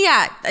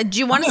 Yeah. Do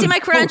you want to see my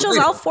credentials?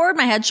 I'll forward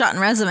my headshot and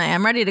resume.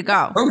 I'm ready to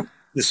go. Oh,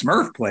 the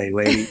Smurf play,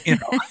 lady,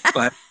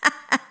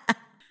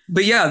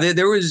 but yeah,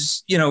 there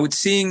was,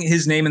 seeing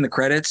his name in the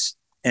credits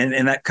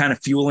and that kind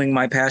of fueling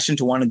my passion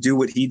to want to do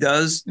what he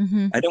does.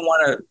 Mm-hmm. I didn't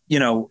want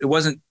to, it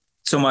wasn't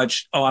so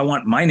much, oh, I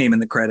want my name in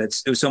the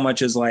credits. It was so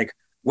much as like,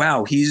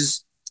 wow,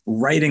 he's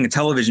writing a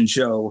television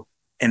show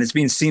and it's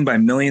being seen by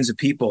millions of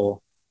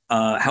people.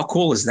 How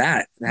cool is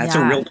that? That's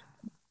a real.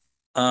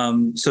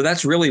 So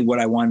that's really what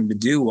I wanted to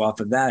do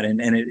off of that,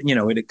 and it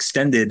it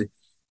extended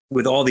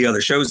with all the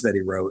other shows that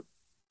he wrote.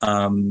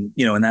 And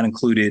that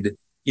included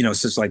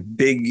such like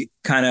big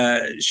kind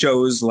of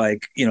shows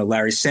like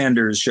Larry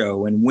Sanders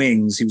Show and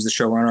Wings. He was the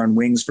showrunner on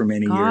Wings for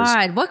many years.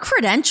 God, what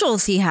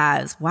credentials he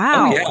has!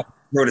 Wow. Oh, yeah.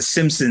 Wrote a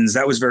Simpsons.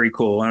 That was very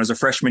cool. When I was a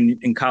freshman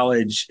in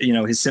college,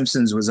 his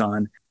Simpsons was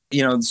on.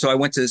 So I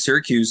went to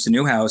Syracuse, to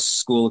Newhouse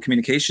School of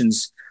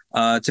Communications.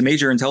 To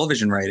major in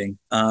television writing.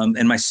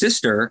 And my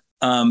sister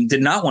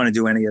did not want to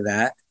do any of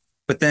that.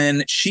 But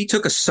then she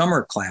took a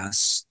summer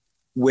class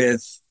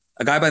with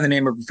a guy by the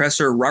name of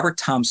Professor Robert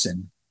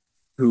Thompson,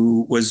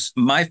 who was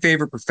my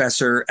favorite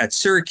professor at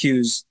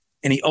Syracuse.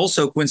 And he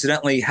also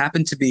coincidentally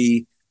happened to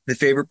be the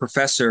favorite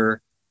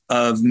professor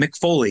of Mick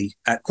Foley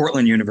at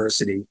Cortland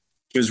University.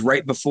 It was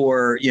right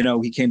before,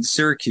 he came to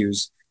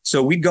Syracuse.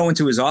 So we'd go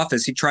into his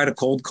office. He'd try to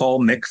cold call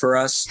Mick for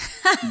us.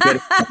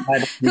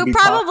 Who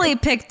probably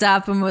picked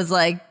up and was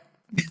like,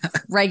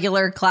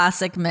 regular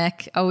classic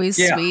Mick, always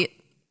sweet.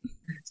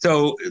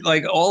 So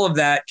like all of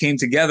that came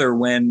together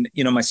when,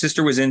 my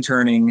sister was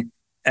interning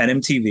at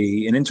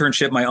MTV, an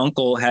internship my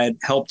uncle had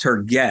helped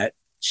her get.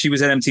 She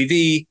was at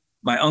MTV.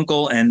 My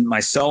uncle and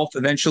myself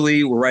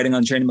eventually were writing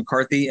on Jenny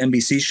McCarthy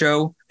NBC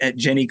show at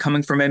Jenny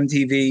coming from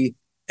MTV.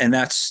 And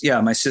that's,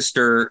 my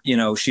sister,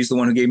 she's the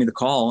one who gave me the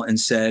call and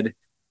said,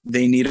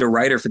 they needed a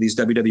writer for these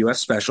WWF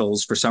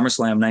specials for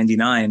SummerSlam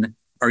 99.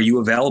 Are you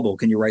available?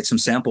 Can you write some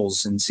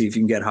samples and see if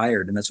you can get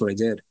hired? And that's what I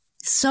did.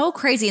 So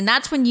crazy. And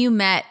that's when you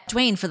met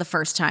Dwayne for the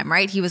first time,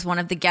 right? He was one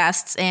of the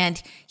guests and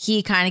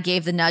he kind of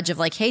gave the nudge of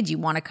like, hey, do you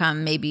want to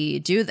come maybe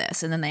do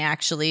this? And then they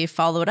actually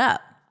followed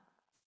up.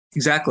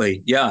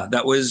 Exactly. Yeah.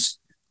 That was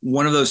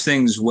one of those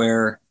things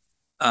where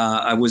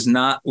I was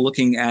not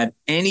looking at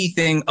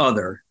anything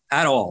other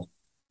at all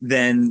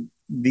than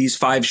these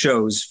 5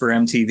 shows for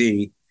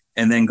MTV.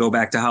 And then go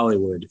back to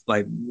Hollywood.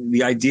 Like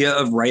the idea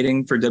of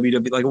writing for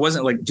WWE, like it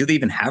wasn't like, do they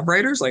even have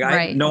writers? Like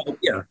I had no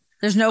idea.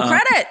 There's no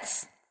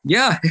credits.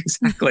 Yeah,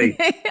 exactly.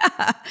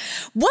 Yeah.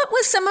 What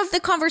was some of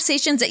the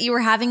conversations that you were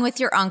having with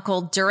your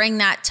uncle during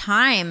that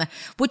time,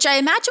 which I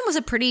imagine was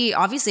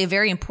obviously a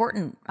very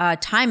important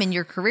time in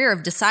your career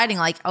of deciding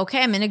like,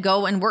 okay, I'm going to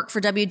go and work for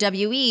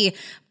WWE,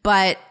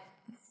 but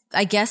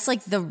I guess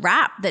like the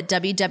rap that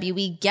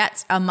WWE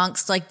gets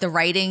amongst like the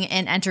writing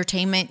and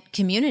entertainment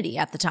community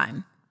at the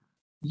time.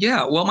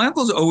 Yeah, well, my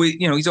uncle's always,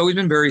 he's always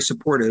been very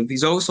supportive.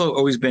 He's also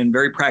always been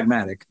very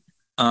pragmatic.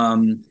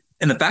 And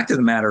the fact of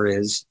the matter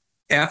is,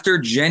 after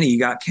Jenny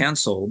got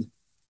canceled,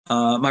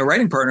 my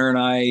writing partner and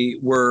I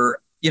were,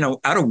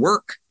 out of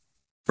work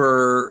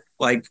for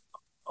like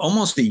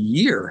almost a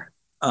year,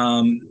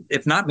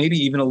 if not maybe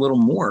even a little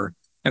more.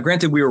 Now,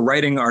 granted, we were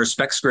writing our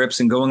spec scripts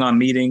and going on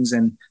meetings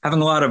and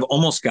having a lot of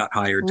almost got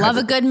hired. Love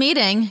a good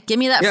meeting. Give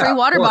me that free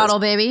water bottle,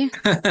 baby.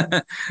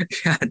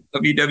 Yeah,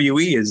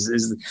 WWE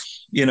is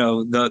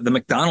the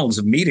McDonald's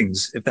of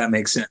meetings, if that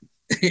makes sense.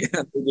 They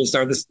just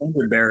are the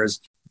standard bearers.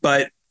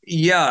 But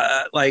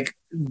yeah, like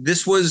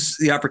this was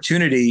the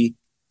opportunity,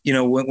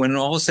 when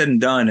all is said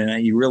and done, and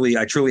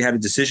I truly had a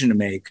decision to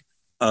make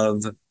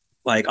of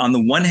like, on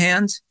the one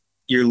hand,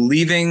 you're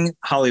leaving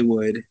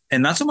Hollywood,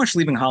 and not so much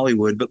leaving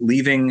Hollywood, but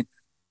leaving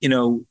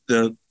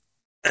the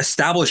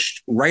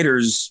established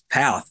writers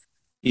path,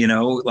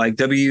 like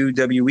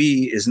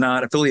WWE is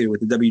not affiliated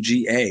with the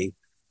WGA.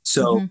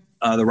 So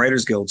the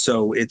Writers Guild.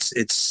 So it's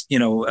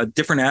a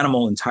different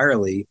animal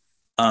entirely.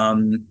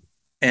 And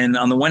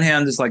on the one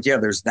hand, it's like, yeah,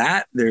 there's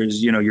that,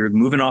 you're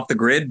moving off the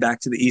grid back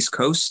to the East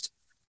Coast.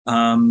 But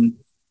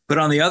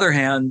on the other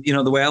hand,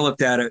 the way I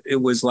looked at it,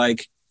 it was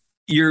like,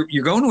 you're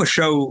going to a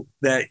show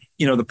that,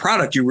 the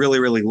product you really,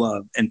 really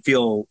love and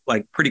feel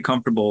like pretty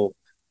comfortable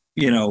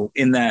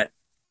in that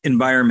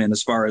environment,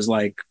 as far as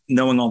like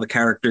knowing all the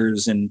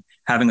characters and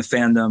having a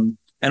fandom,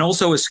 and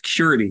also a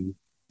security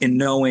in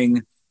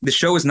knowing the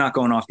show is not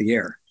going off the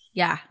air.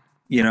 Yeah.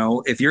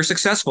 If you're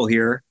successful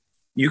here,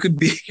 you could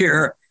be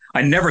here.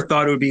 I never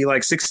thought it would be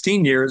like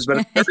 16 years,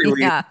 but every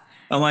week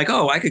I'm like,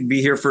 oh, I could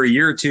be here for a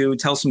year or two,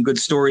 tell some good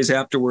stories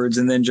afterwards,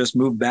 and then just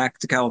move back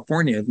to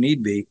California if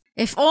need be.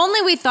 If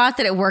only we thought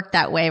that it worked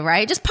that way,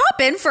 right? Just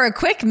pop in for a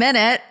quick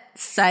minute.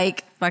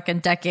 Psych, fucking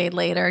decade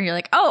later, you're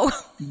like, oh,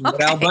 okay.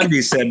 What Al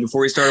Bundy said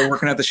before he started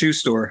working at the shoe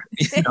store,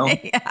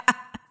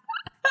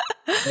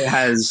 It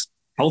has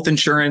health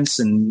insurance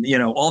and,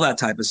 all that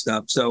type of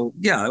stuff. So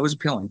yeah, it was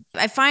appealing.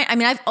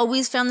 I've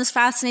always found this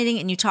fascinating,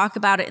 and you talk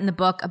about it in the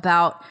book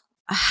about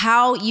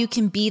how you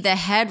can be the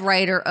head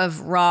writer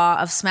of Raw,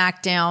 of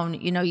SmackDown.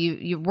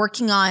 You're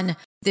working on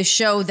the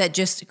show that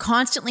just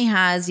constantly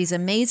has these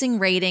amazing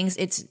ratings.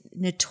 It's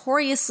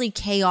notoriously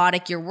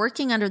chaotic. You're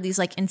working under these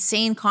like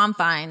insane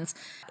confines,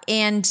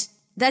 and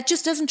that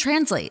just doesn't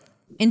translate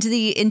into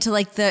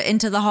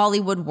the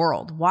Hollywood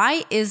world.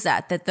 Why is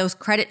that those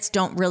credits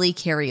don't really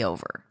carry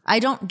over? I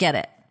don't get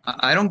it.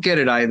 I don't get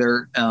it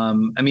either.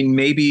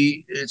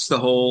 Maybe it's the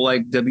whole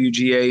like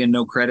WGA and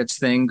no credits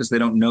thing because they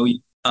don't know you.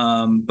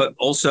 But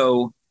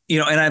also,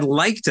 and I'd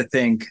like to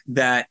think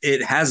that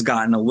it has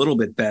gotten a little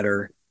bit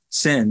better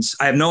since.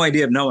 I have no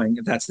idea of knowing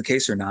if that's the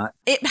case or not.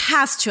 It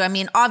has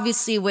to.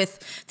 Obviously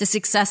with the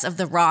success of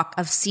The Rock,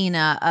 of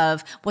Cena,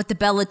 of what the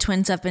Bella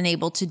Twins have been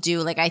able to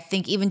do. Like, I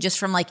think even just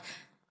from like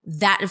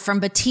that, from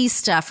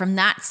Batista, from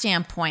that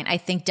standpoint, I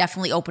think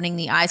definitely opening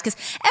the eyes. Because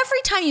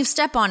every time you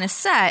step on a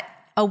set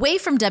away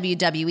from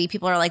WWE,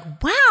 people are like,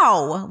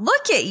 wow,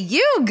 look at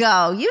you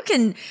go. You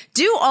can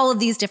do all of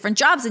these different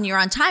jobs, and you're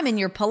on time, and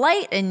you're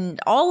polite, and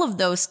all of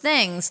those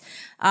things.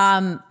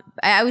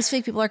 I always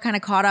think people are kind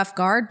of caught off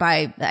guard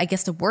by, I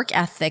guess, the work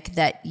ethic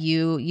that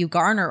you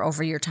garner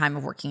over your time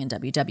of working in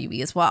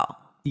WWE as well.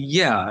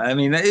 Yeah,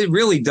 it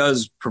really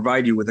does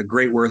provide you with a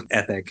great work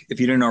ethic if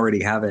you didn't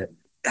already have it.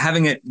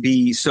 Having it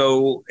be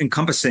so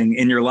encompassing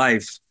in your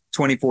life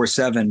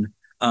 24/7.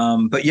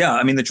 But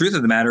yeah, the truth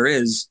of the matter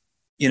is,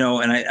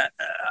 and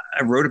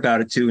I wrote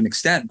about it to an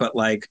extent, but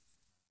like,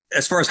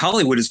 as far as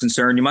Hollywood is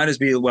concerned, you might as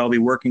well be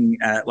working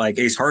at like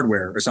Ace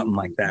Hardware or something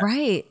like that.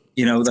 Right.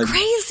 It's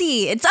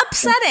crazy. It's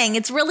upsetting.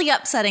 It's really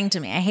upsetting to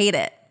me. I hate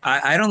it.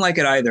 I don't like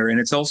it either. And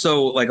it's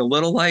also like a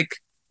little like,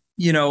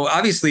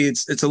 obviously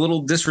it's a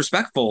little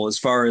disrespectful as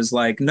far as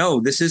like, no,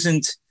 this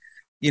isn't,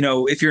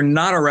 if you're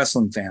not a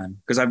wrestling fan,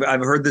 because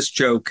I've heard this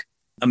joke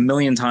a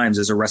million times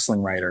as a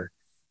wrestling writer.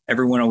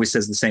 Everyone always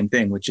says the same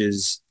thing, which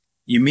is,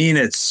 you mean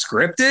it's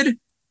scripted?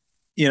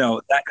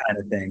 That kind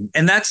of thing.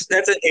 And that's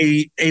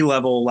a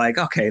level, like,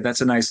 okay,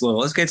 that's a nice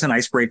little, it's an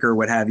icebreaker,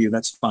 what have you.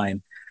 That's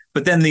fine.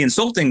 But then the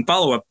insulting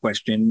follow-up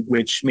question,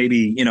 which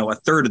maybe, a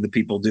third of the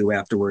people do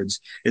afterwards,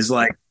 is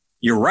like,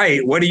 you're right.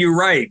 What do you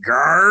write?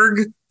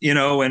 Garg,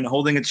 and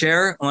holding a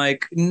chair.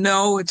 Like,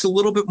 no, it's a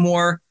little bit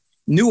more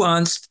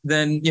nuanced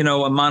than,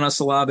 a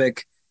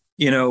monosyllabic,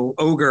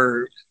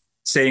 ogre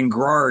saying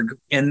Grarg.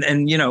 And,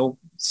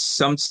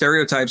 some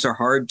stereotypes are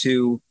hard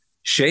to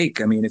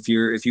shake. If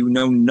you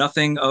know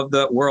nothing of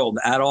the world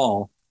at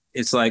all,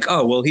 it's like,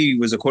 oh, well, he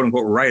was a quote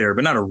unquote writer,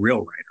 but not a real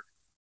writer.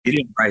 He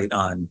didn't write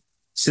on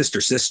Sister.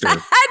 That's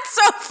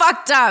so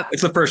fucked up.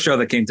 It's the first show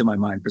that came to my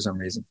mind for some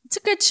reason. It's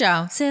a good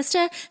show.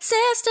 Sister.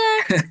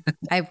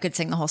 I could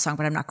sing the whole song,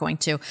 but I'm not going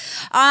to.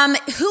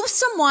 Who's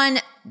someone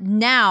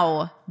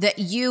now that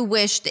you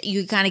wish that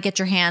you kind of get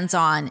your hands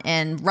on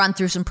and run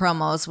through some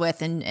promos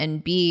with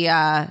and be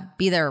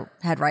their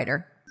head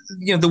writer?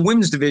 The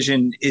women's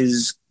division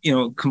is,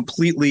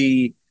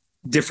 completely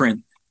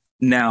different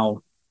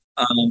now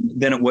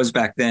than it was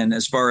back then,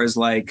 as far as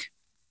like,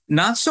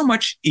 not so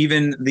much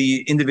even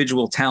the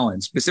individual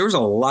talents, because there was a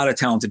lot of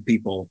talented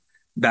people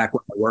back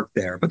when I worked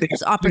there, but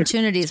those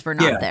opportunities were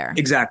not there.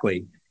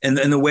 Exactly. And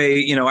the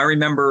way, I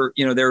remember,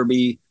 there would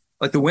be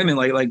like the women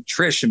like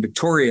Trish and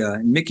Victoria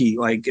and Mickey,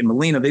 like, and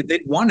Melina,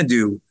 they'd want to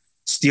do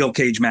steel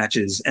cage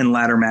matches and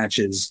ladder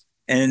matches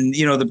And,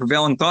 the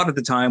prevailing thought at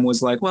the time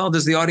was like, well,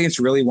 does the audience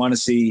really want to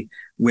see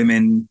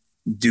women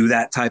do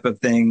that type of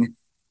thing?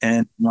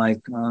 And like,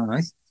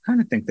 I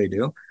kind of think they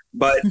do,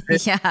 but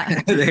Yeah.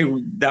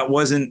 that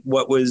wasn't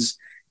what was,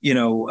 it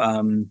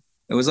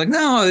was like,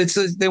 no,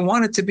 they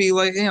want it to be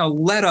like,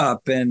 let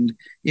up and,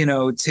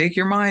 take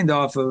your mind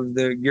off of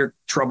your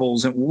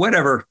troubles and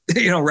whatever,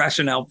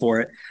 rationale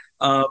for it.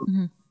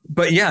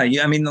 But yeah,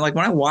 I mean, like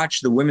when I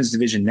watch the women's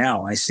division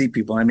now, I see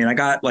people, I mean, I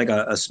got like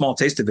a small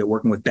taste of it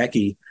working with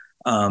Becky,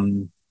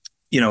 on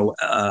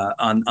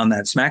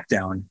that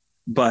SmackDown.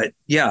 But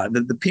yeah,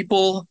 the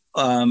people,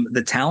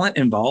 the talent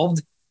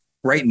involved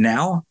right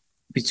now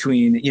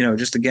between,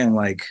 just again,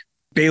 like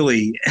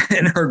Bayley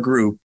and her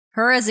group.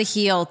 Her as a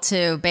heel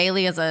too.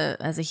 Bayley as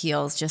a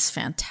heel is just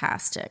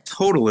fantastic.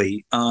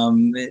 Totally.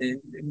 Zelina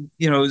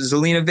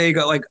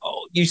Vega, like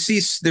you see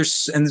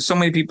there's so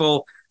many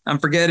people I'm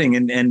forgetting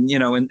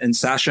and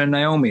Sasha and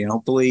Naomi, and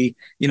hopefully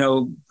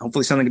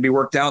something can be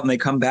worked out and they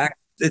come back.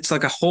 It's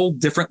like a whole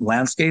different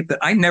landscape that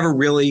I never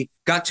really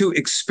got to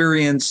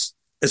experience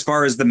as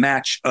far as the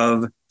match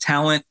of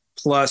talent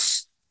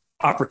plus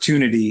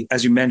opportunity,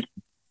 as you mentioned.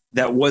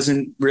 That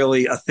wasn't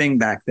really a thing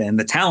back then.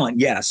 The talent,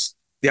 yes.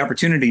 The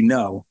opportunity,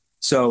 no.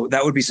 So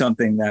that would be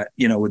something that,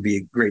 would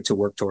be great to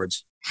work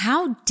towards.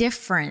 How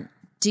different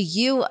do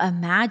you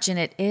imagine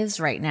it is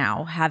right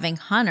now having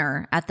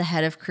Hunter at the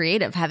head of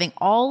creative, having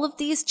all of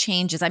these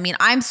changes? I mean,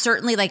 I'm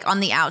certainly like on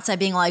the outside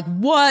being like,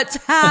 what's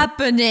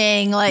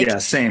happening? Like, yeah,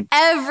 same.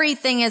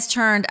 Everything is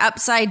turned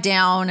upside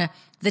down.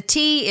 The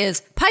tea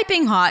is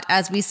piping hot,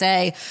 as we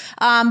say.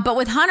 But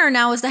with Hunter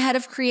now as the head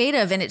of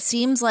creative, and it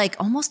seems like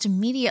almost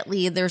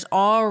immediately there's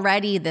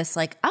already this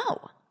like, oh,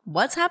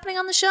 what's happening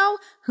on the show?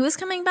 Who's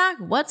coming back?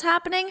 What's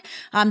happening?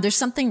 There's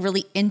something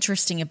really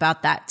interesting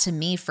about that to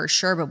me for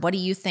sure. But what do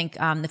you think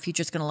the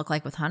future is going to look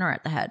like with Hunter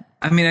at the head?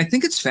 I mean, I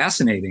think it's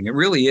fascinating. It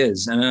really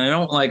is. And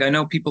I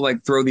know people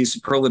like throw these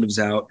superlatives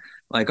out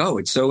like, oh,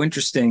 it's so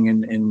interesting.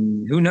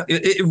 And who knows?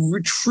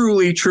 It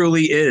truly,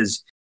 truly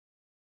is.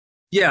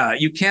 Yeah,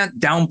 you can't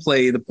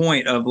downplay the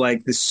point of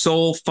like the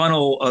sole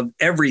funnel of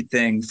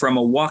everything from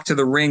a walk to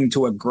the ring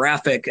to a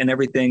graphic and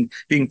everything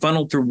being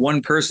funneled through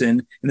one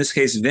person, in this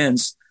case,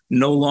 Vince,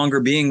 no longer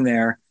being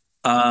there.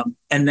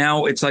 And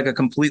now it's like a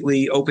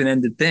completely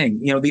open-ended thing.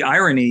 The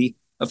irony,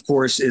 of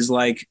course, is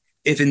like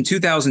if in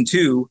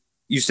 2002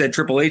 you said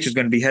Triple H is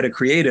going to be head of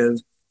creative,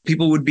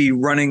 people would be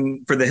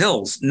running for the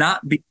hills,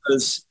 not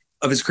because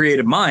of his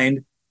creative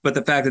mind, but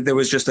the fact that there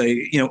was just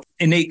a,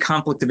 innate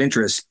conflict of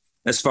interest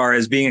as far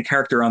as being a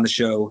character on the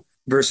show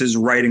versus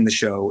writing the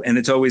show. And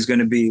it's always going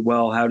to be,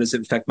 well, how does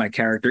it affect my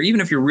character?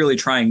 Even if you're really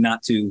trying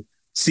not to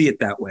see it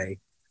that way,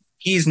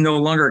 he's no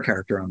longer a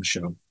character on the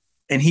show.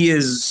 And he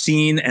has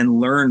seen and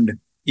learned,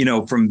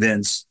 from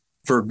Vince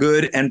for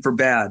good and for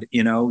bad.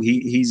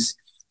 He's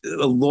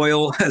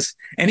loyal as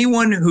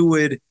anyone who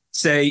would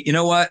say, you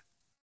know what?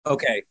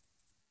 Okay,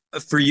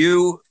 for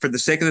the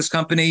sake of this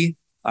company,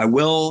 I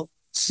will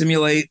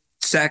simulate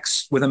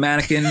sex with a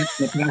mannequin in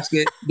a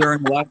casket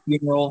during the last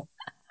funeral.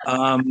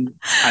 I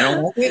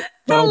don't like it.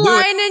 The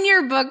line in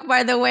your book,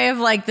 by the way, of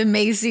like the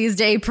Macy's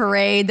Day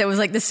Parade that was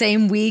like the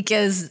same week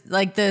as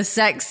like the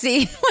sex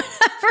scene,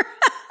 whatever.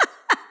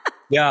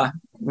 Yeah.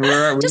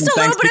 We're just a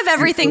little bit of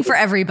everything for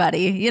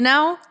everybody,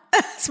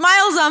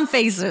 Smiles on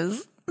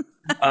faces.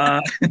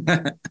 But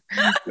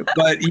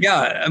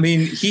yeah, I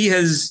mean, he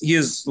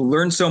has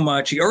learned so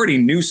much. He already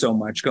knew so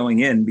much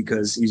going in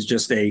because he's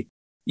just a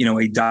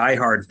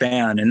diehard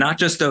fan, and not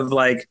just of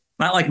like,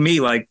 not like me,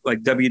 like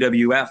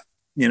WWF,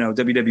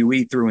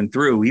 WWE through and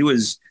through. He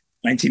was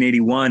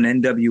 1981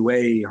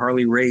 NWA,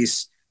 Harley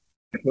Race,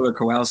 Killer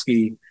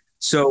Kowalski.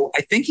 So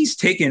I think he's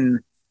taken,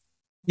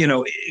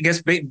 I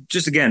guess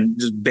just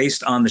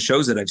based on the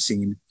shows that I've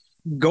seen,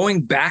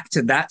 going back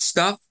to that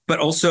stuff, but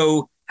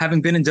also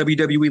having been in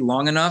WWE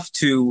long enough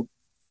to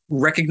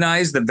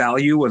recognize the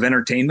value of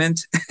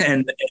entertainment.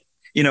 And,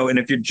 and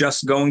if you're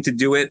just going to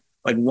do it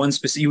like one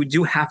specific, you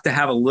do have to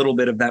have a little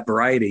bit of that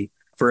variety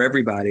for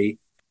everybody.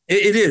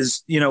 It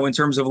is, in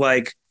terms of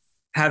like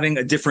having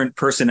a different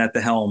person at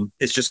the helm,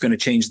 it's just going to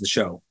change the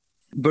show.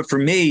 But for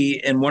me,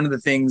 and one of the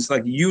things,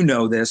 like,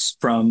 this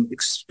from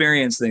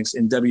experience things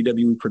in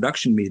WWE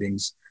production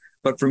meetings,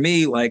 but for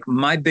me, like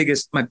my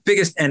biggest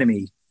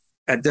enemy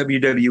at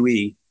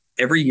WWE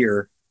every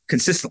year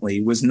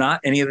consistently was not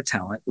any of the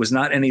talent, was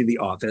not any of the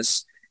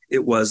office.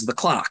 It was the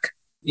clock.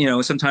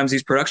 Sometimes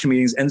these production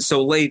meetings end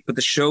so late, but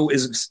the show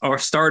are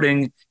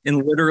starting in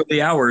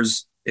literally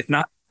hours, if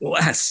not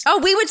less. Oh,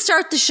 we would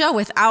start the show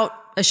without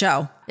a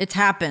show. It's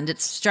happened.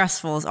 It's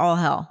stressful as all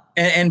hell.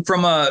 And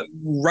from a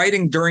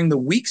writing during the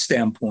week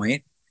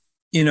standpoint,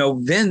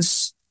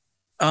 Vince,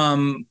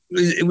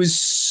 it was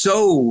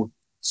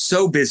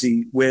so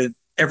busy with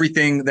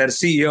everything that a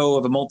CEO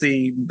of a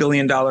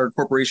multi-billion-dollar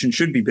corporation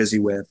should be busy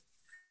with,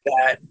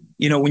 that,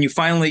 when you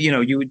finally,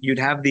 you'd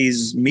have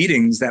these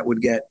meetings that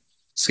would get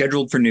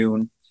scheduled for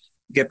noon,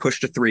 get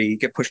pushed to 3,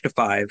 get pushed to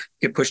 5,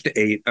 get pushed to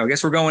 8. I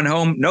guess we're going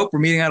home. Nope, we're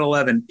meeting at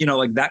 11,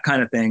 like that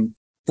kind of thing.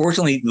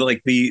 Fortunately,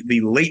 like the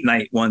late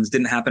night ones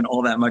didn't happen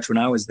all that much when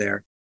I was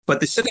there. but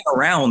the sitting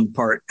around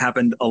part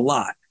happened a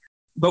lot.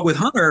 But with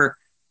Hunter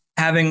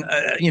having,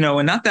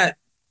 and not that,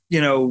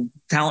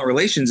 talent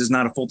relations is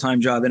not a full-time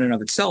job in and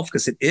of itself,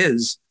 because it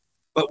is,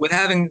 but with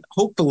having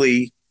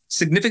hopefully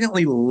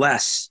significantly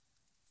less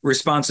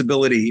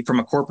responsibility from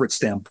a corporate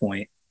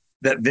standpoint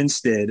that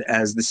Vince did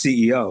as the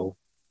CEO,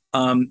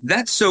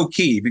 that's so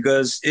key,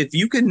 because if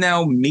you can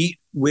now meet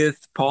with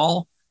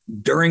Paul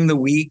during the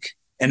week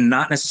and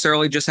not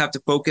necessarily just have to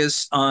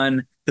focus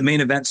on the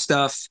main event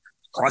stuff,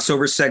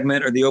 crossover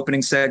segment or the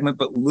opening segment,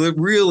 but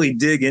really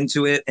dig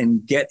into it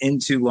and get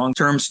into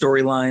long-term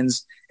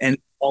storylines and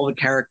all the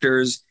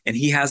characters, and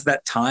he has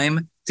that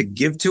time to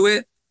give to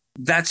it,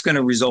 that's going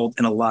to result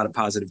in a lot of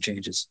positive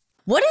changes.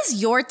 What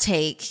is your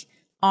take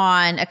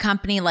on a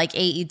company like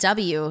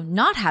AEW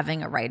not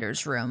having a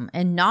writer's room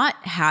and not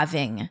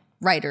having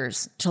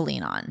writers to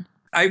lean on?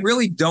 I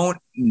really don't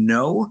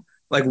know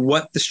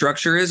what the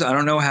structure is. I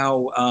don't know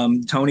how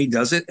Tony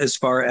does it, as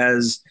far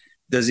as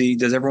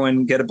does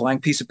everyone get a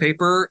blank piece of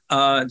paper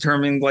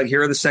determining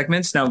here are the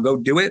segments, now go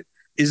do it?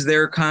 Is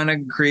there kind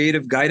of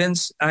creative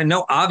guidance? I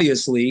know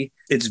obviously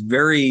it's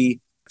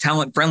very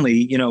talent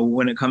friendly,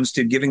 when it comes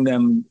to giving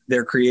them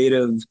their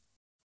creative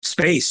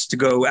space to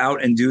go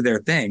out and do their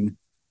thing.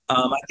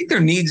 I think there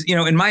needs,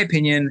 in my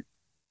opinion,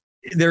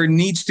 there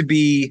needs to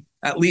be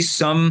at least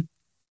some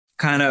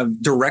kind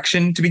of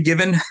direction to be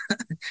given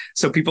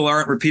so people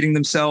aren't repeating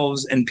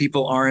themselves and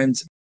people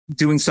aren't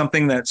doing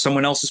something that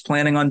someone else is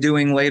planning on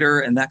doing later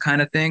and that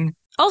kind of thing.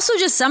 Also,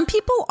 just some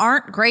people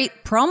aren't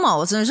great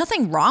promos, and there's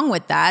nothing wrong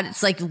with that.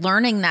 It's like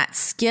learning that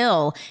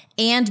skill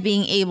and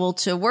being able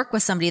to work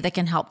with somebody that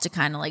can help to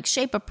kind of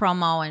shape a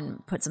promo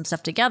and put some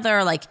stuff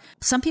together.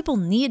 Some people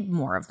need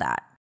more of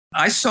that.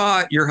 I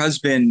saw your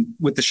husband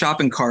with the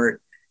shopping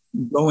cart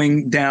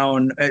going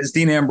down as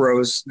Dean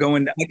Ambrose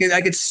going.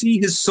 I could see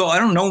his soul. I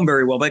don't know him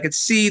very well, but I could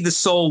see the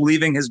soul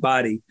leaving his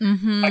body.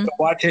 Mm-hmm. I could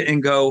watch it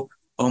and go,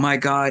 oh my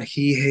God,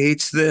 he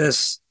hates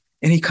this.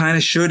 And he kind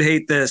of should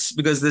hate this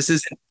because this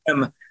isn't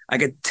him. I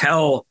could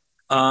tell.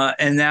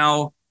 And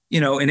now,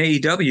 in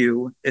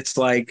AEW, it's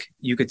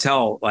you could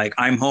tell,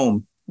 I'm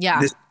home.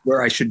 Yeah. This is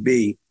where I should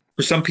be.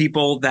 For some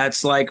people,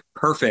 that's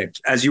perfect.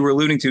 As you were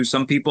alluding to,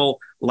 some people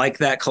like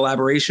that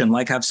collaboration,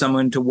 have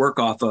someone to work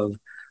off of.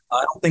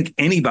 I don't think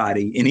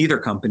anybody in either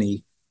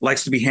company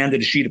likes to be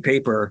handed a sheet of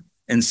paper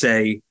and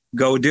say,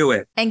 go do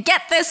it. And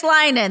get this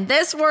line in,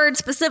 this word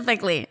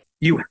specifically.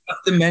 You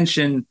have to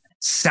mention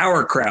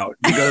sauerkraut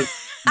because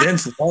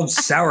Vince loves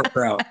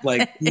sauerkraut.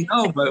 But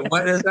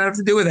what does that have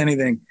to do with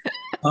anything?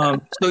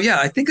 So yeah,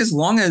 I think as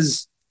long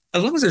as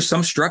there's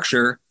some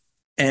structure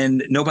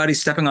and nobody's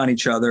stepping on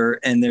each other,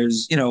 and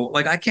there's,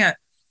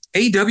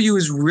 AEW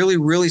is really,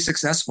 really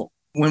successful.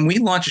 When we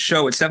launch a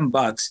show at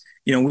 $7,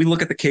 we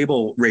look at the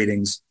cable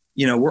ratings,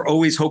 we're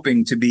always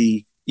hoping to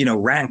be,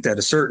 ranked at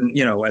a certain,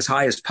 as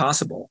high as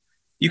possible.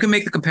 You can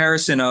make the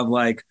comparison of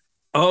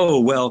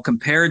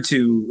compared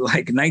to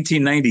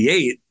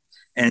 1998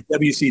 and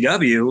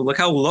WCW, look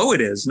how low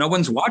it is. No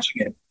one's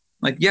watching it.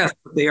 Yes,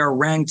 they are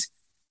ranked.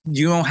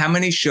 You know how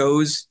many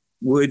shows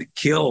would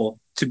kill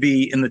to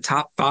be in the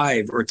top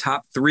 5 or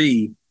top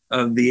 3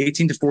 of the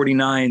 18 to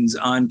 49s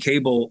on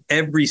cable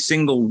every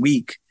single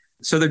week?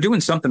 So they're doing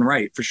something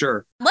right for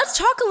sure. Let's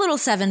talk a little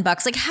 $7.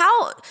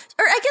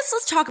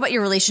 Let's talk about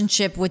your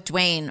relationship with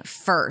Dwayne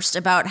first,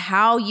 about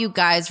how you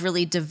guys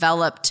really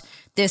developed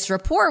this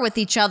rapport with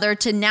each other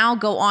to now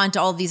go on to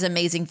all these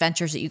amazing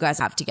ventures that you guys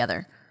have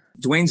together.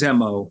 Dwayne's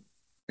MO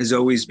has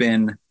always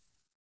been,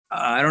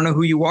 I don't know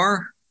who you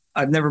are.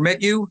 I've never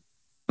met you,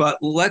 but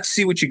let's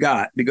see what you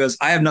got, because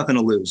I have nothing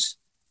to lose.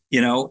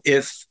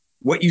 If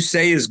what you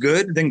say is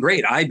good, then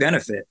great, I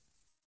benefit.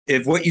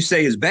 If what you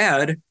say is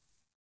bad,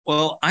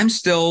 well, I'm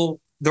still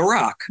The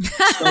Rock.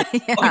 So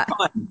yeah.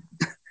 Fun.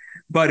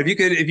 But if you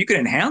could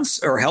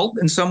enhance or help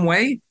in some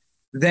way,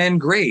 then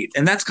great.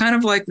 And that's kind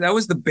of that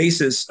was the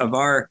basis of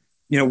our,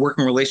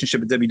 working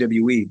relationship at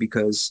WWE,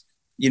 because,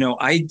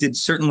 I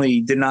certainly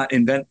did not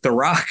invent The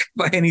Rock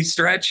by any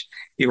stretch.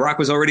 The Rock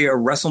was already a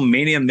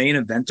WrestleMania main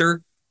eventer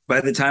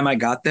by the time I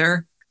got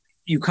there.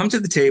 You come to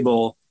the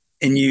table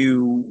and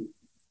you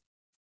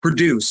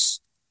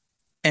produce,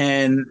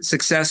 and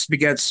success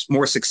begets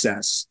more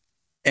success.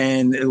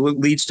 And it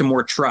leads to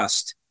more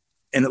trust,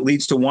 and it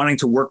leads to wanting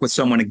to work with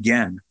someone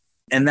again.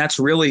 And that's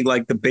really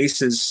the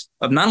basis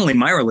of not only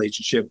my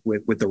relationship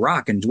with The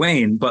Rock and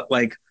Dwayne, but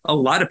a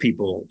lot of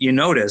people. You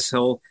notice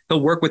he'll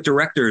work with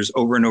directors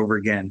over and over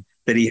again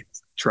that he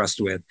has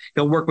trust with.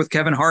 He'll work with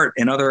Kevin Hart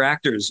and other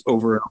actors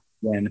over and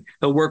over again.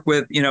 He'll work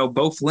with,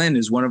 Bo Flynn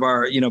is one of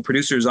our,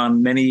 producers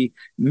on many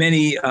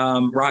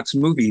Rock's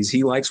movies.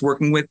 He likes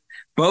working with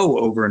Bo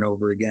over and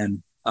over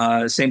again.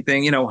 Same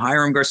thing,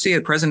 Hiram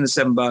Garcia, president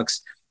of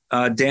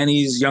 $7.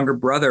 Danny's younger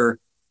brother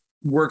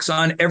works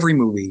on every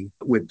movie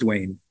with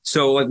Dwayne.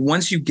 So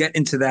once you get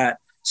into that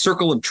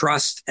circle of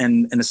trust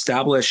and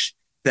establish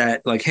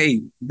that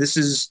hey,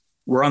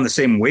 we're on the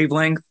same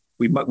wavelength.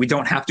 We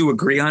don't have to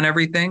agree on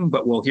everything,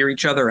 but we'll hear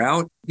each other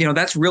out.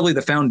 That's really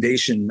the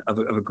foundation of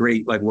a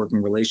great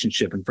working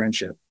relationship and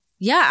friendship.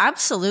 Yeah,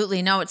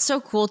 absolutely. No, it's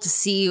so cool to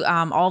see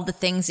all the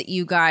things that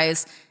you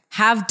guys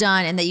have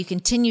done and that you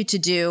continue to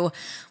do,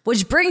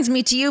 which brings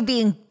me to you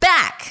being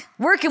back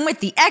working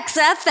with the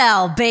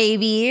XFL,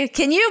 baby.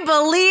 Can you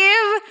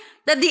believe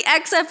that the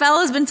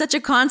XFL has been such a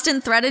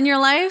constant thread in your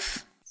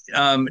life?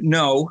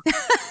 No.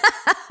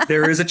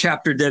 There is a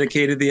chapter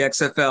dedicated to the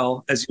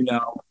XFL, as you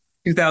know,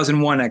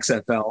 2001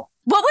 XFL.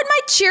 What would my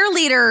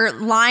cheerleader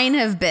line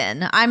have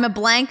been? I'm a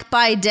blank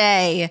by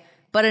day,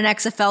 but an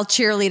XFL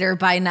cheerleader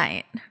by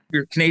night.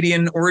 Your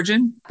Canadian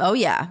origin? Oh,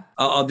 yeah.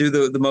 I'll do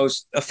the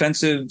most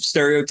offensive,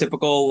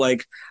 stereotypical,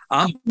 like,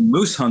 I'm a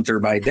moose hunter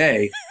by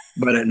day,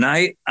 but at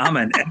night, I'm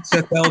an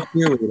XFL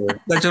cheerleader.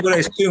 That's what I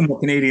assume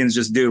what Canadians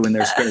just do in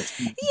their spare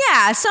time.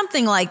 Yeah,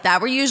 something like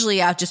that. We're usually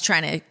out just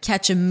trying to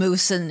catch a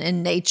moose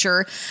in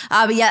nature.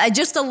 But yeah,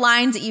 just the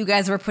lines that you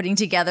guys were putting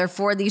together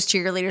for these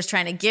cheerleaders,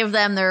 trying to give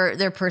them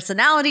their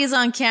personalities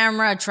on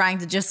camera, trying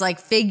to just like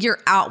figure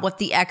out what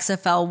the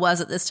XFL was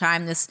at this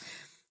time, this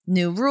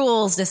new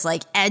rules, this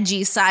like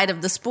edgy side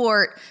of the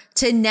sport,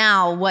 to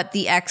now what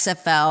the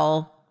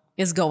XFL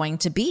is going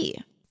to be.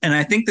 And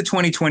I think the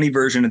 2020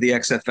 version of the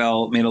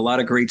XFL made a lot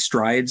of great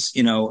strides.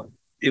 You know,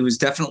 it was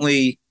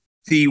definitely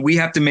we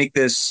have to make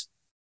this,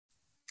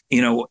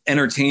 you know,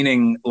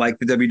 entertaining like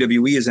the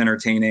WWE is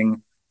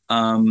entertaining.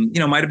 You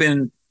know, might have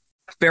been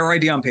a fair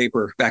idea on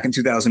paper back in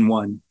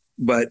 2001,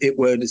 but it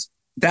was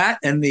that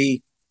and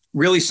the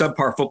really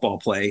subpar football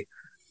play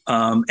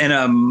and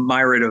a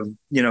myriad of,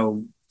 you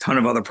know, ton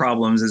of other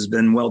problems has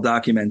been well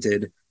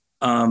documented,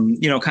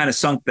 you know, kind of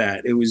sunk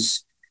that. It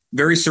was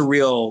very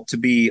surreal to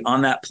be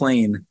on that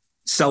plane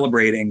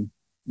celebrating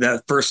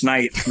the first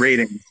night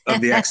rating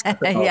of the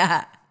XFL.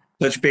 Yeah.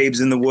 Such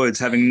babes in the woods,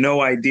 having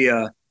no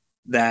idea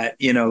that,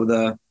 you know,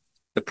 the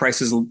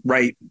Price is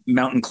Right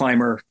mountain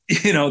climber,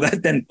 you know,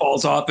 that then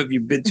falls off if you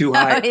bid too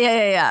high.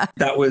 Yeah.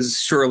 That was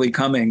surely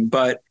coming.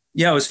 But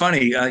yeah, it was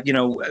funny. You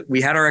know,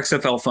 we had our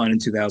XFL fun in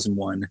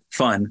 2001.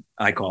 Fun,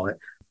 I call it.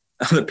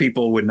 Other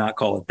people would not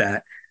call it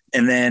that.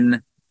 And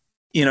then,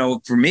 you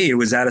know, for me, it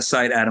was out of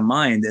sight, out of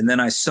mind. And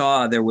then I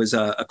saw there was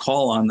a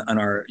call on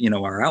our, you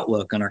know, our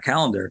Outlook, on our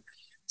calendar,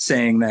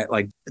 saying that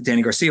like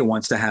Danny Garcia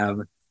wants to have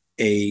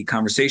a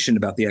conversation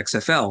about the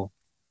XFL.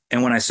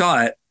 And when I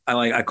saw it,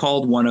 I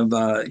called one of,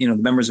 you know,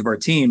 the members of our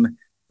team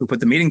who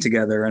put the meeting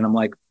together. And I'm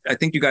like, I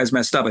think you guys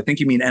messed up. I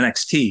think you mean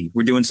NXT.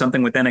 We're doing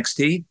something with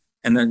NXT.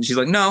 And then she's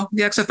like, no,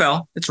 the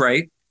XFL. It's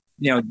right.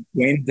 You know,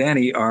 Dwayne and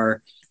Danny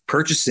are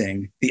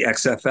purchasing the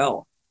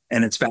XFL,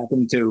 and it's back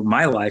into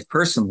my life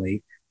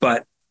personally.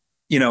 But,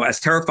 you know, as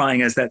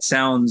terrifying as that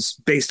sounds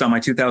based on my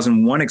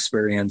 2001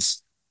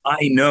 experience,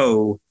 I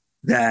know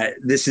that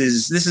this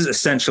is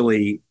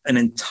essentially an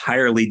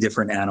entirely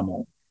different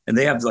animal, and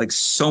they have like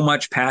so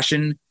much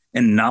passion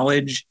and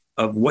knowledge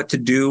of what to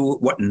do,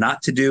 what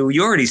not to do.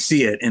 You already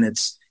see it in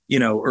its, you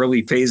know,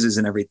 early phases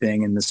and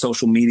everything, and the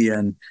social media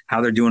and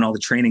how they're doing all the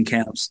training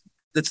camps.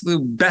 That's the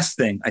best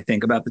thing I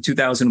think about the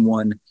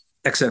 2001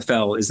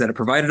 XFL, is that it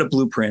provided a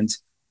blueprint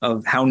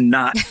of how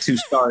not to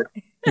start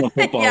a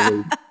football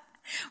league.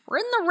 We're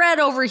in the red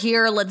over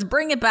here. Let's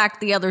bring it back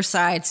the other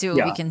side, see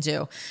what we can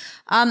do.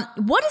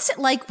 What is it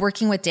like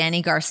working with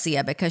Danny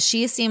Garcia? Because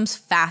she seems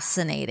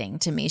fascinating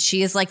to me.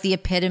 She is like the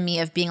epitome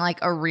of being like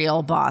a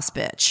real boss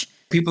bitch.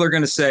 People are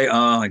going to say,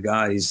 oh my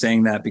God, he's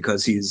saying that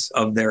because he's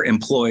of their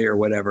employ or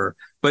whatever.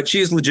 But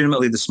she is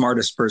legitimately the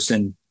smartest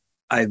person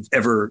I've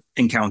ever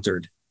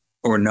encountered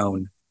or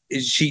known.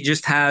 She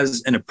just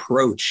has an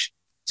approach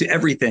to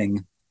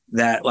everything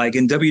that, like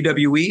in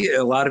WWE,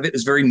 a lot of it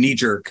is very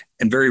knee-jerk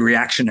and very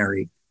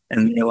reactionary.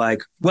 And you're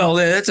like, well,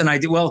 that's an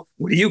idea. Well,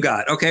 what do you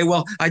got? Okay,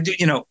 well, I do,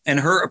 you know, and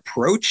her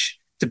approach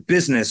to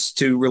business,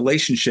 to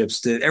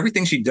relationships, to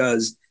everything she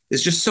does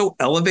is just so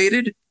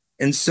elevated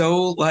and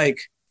so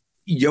like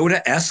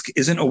Yoda-esque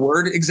isn't a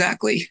word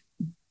exactly.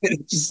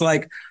 It's just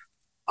like,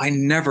 I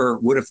never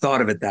would have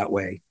thought of it that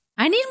way.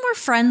 I need more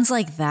friends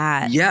like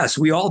that. Yes,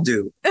 we all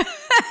do.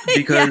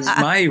 Because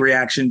my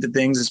reaction to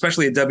things,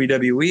 especially at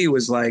WWE,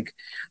 was like,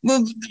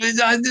 well,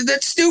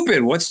 that's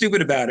stupid. What's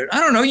stupid about it? I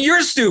don't know.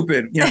 You're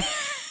stupid. You know?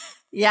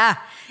 Yeah,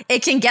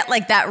 it can get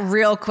like that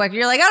real quick.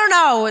 You're like, I don't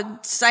know.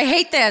 I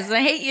hate this. And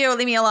I hate you.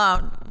 Leave me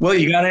alone. Well,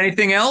 you got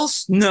anything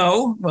else?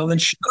 No. Well, then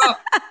shut up.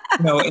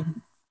 No,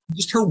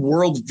 just her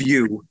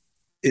worldview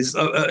is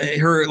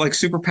her like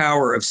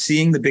superpower of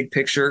seeing the big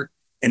picture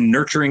and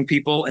nurturing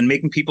people and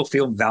making people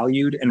feel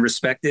valued and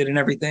respected and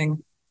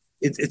everything.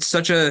 It's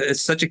such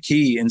a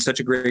key and such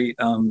a great,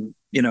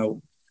 you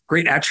know,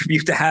 great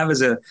attribute to have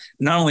as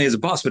not only as a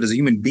boss, but as a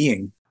human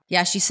being.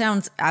 Yeah, she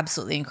sounds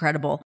absolutely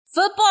incredible.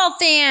 Football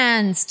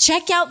fans,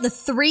 check out the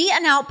 3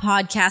 and Out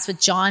podcast with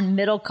John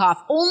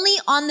Middlecoff, only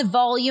on the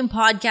Volume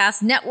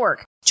Podcast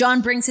Network.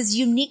 John brings his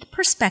unique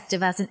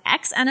perspective as an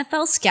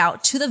ex-NFL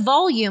scout to the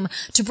Volume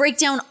to break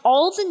down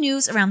all the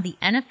news around the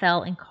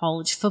NFL and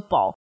college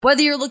football.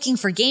 Whether you're looking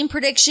for game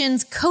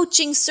predictions,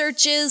 coaching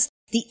searches,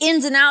 the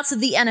ins and outs of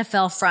the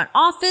NFL front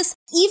office,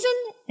 even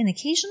an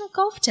occasional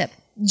golf tip,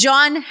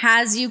 John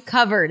has you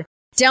covered.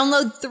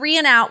 Download 3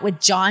 and Out with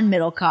John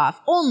Middlecoff,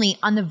 only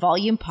on the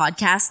Volume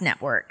Podcast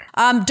Network.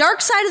 Dark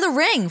Side of the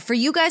Ring, for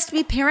you guys to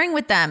be pairing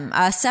with them.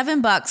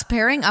 $7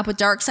 pairing up with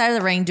Dark Side of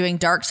the Ring, doing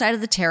Dark Side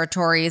of the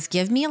Territories.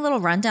 Give me a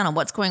little rundown on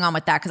what's going on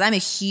with that, because I'm a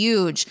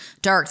huge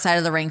Dark Side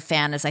of the Ring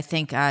fan, as I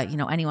think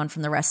anyone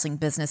from the wrestling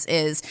business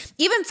is.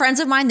 Even friends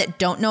of mine that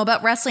don't know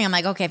about wrestling, I'm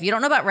like, okay, if you don't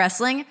know about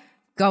wrestling,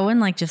 go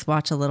and just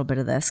watch a little bit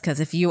of this,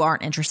 because if you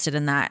aren't interested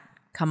in that,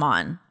 come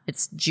on,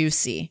 it's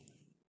juicy.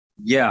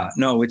 Yeah,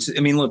 no,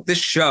 look, this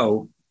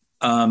show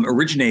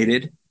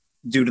originated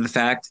due to the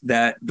fact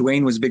that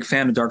Dwayne was a big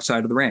fan of Dark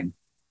Side of the Ring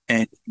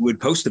and would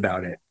post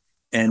about it.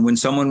 And when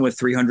someone with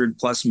 300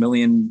 plus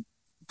million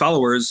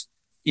followers,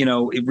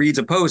 it reads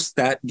a post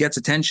that gets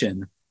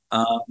attention.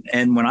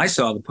 And when I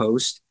saw the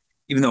post,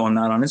 even though I'm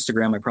not on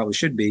Instagram, I probably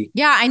should be.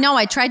 Yeah, I know.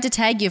 I tried to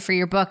tag you for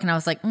your book, and I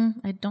was like,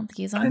 I don't think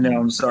he's on. I know.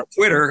 I'm sorry.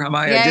 Twitter.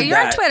 You're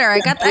on Twitter. I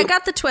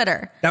got the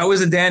Twitter. That was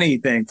a Danny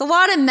thing. It's a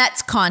lot of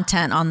Mets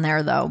content on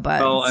there, though.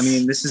 But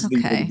this is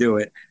the way to do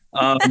it.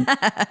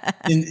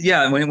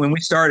 When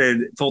we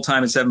started full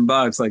time at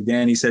 $7, like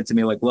Danny said to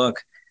me,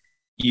 look,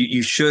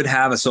 you should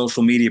have a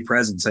social media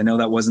presence. I know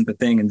that wasn't the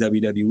thing in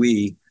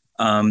WWE.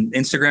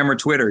 Instagram or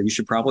Twitter, you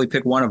should probably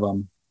pick one of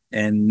them.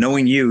 And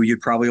knowing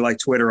you'd probably like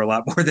Twitter a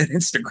lot more than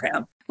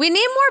Instagram. We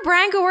need more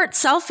Brian Gewirtz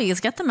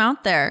selfies. Get them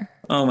out there.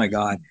 Oh, my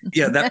God.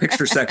 Yeah, that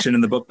picture section in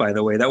the book, by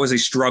the way, that was a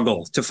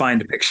struggle to find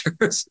the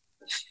pictures.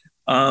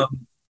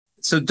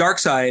 So Dark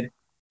Side,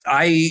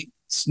 I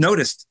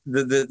noticed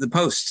the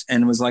posts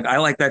and was like, I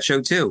like that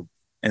show, too.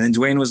 And then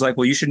Dwayne was like,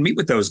 well, you should meet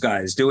with those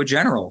guys. Do a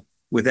general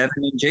with Evan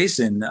and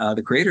Jason,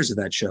 the creators of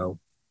that show.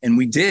 And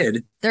we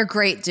did. They're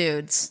great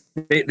dudes.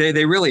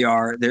 They really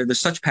are. They're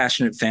such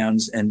passionate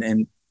fans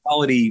and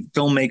quality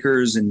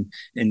filmmakers and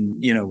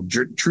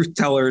truth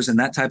tellers and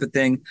that type of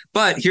thing.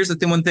 But here's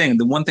the one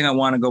thing I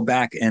want to go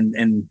back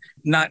and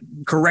not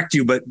correct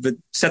you, but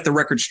set the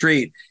record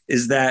straight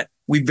is that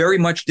we very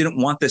much didn't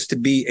want this to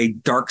be a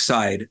dark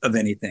side of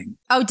anything.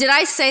 Oh, did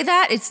I say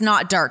that? It's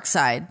not Dark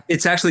Side.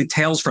 It's actually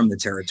Tales from the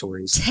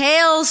Territories.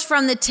 Tales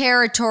from the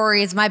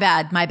Territories. My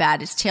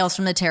bad. It's Tales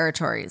from the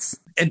Territories.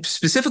 And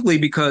specifically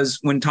because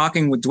when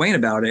talking with Dwayne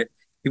about it,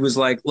 he was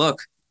like,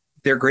 look,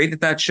 they're great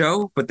at that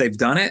show, but they've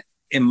done it.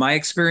 In my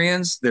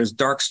experience, there's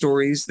dark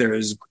stories,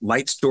 there's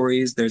light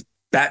stories, there's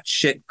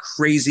batshit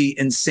crazy,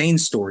 insane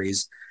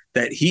stories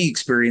that he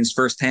experienced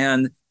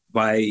firsthand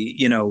by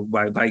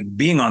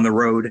being on the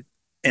road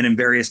and in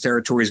various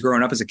territories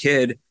growing up as a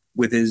kid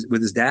with his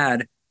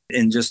dad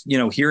and just,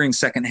 hearing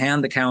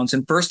secondhand accounts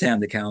and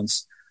firsthand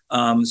accounts.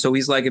 So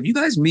he's like, if you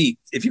guys meet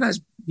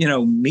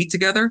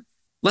together,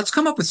 let's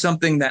come up with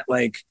something that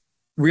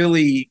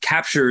really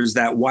captures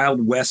that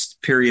Wild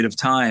West period of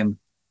time.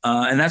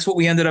 And that's what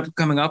we ended up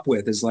coming up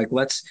with is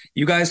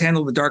you guys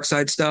handle the dark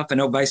side stuff. I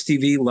know Vice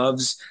TV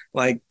loves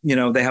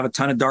they have a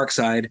ton of dark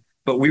side,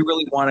 but we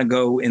really want to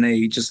go in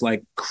a just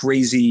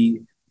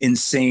crazy,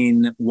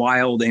 insane,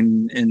 wild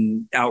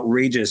and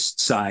outrageous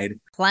side.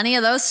 Plenty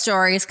of those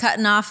stories,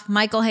 cutting off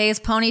Michael Hayes'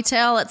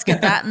 ponytail. Let's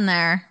get that in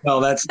there. Well,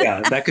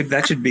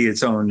 that should be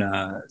its own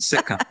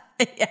sitcom.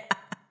 Yeah.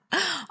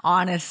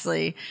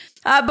 Honestly.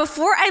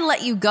 Before I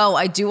let you go,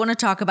 I do want to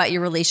talk about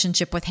your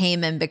relationship with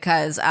Heyman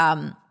because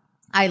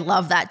I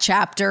love that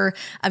chapter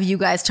of you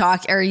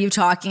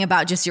talking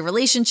about just your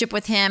relationship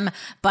with him,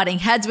 butting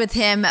heads with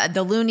him,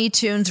 the Looney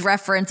Tunes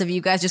reference of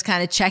you guys just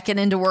kind of checking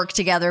into work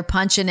together,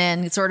 punching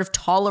in, sort of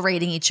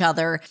tolerating each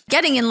other,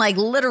 getting in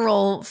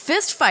literal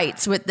fist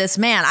fights with this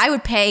man. I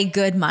would pay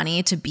good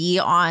money to be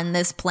on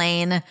this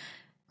plane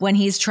when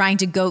he's trying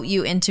to goat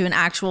you into an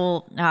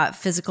actual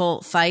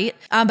physical fight.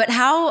 But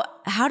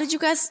how did you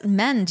guys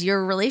mend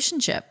your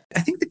relationship?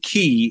 I think the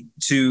key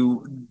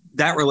to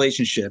that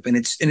relationship, and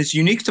it's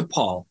unique to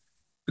Paul,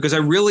 because I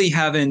really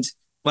haven't,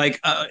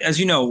 as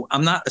you know,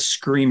 I'm not a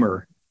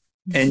screamer.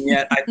 And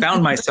yet I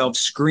found myself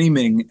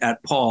screaming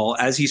at Paul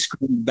as he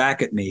screamed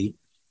back at me.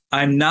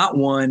 I'm not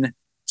one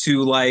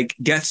to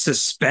get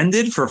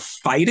suspended for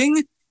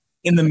fighting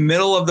in the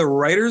middle of the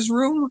writer's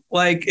room.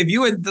 If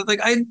you had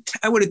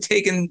I would have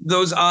taken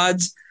those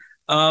odds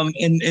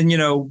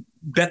and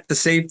bet the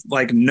safe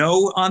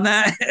no on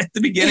that at the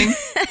beginning.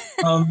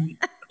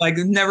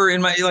 Never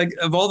in my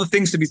of all the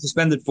things to be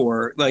suspended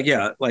for,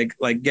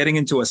 getting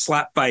into a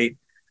slap fight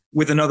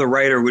with another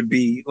writer would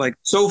be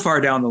so far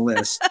down the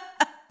list.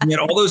 And yet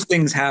all those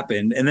things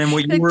happened. And then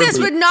what you were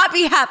would not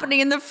be happening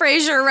in the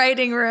Frasier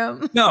writing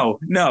room.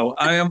 No,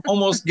 I am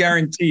almost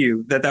guarantee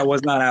you that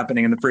was not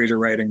happening in the Frasier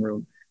writing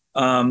room.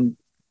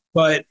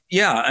 But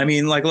yeah,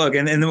 look,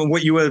 and then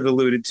what you have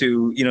alluded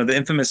to, the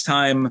infamous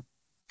time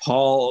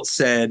Paul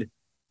said,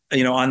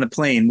 on the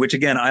plane, which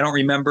again, I don't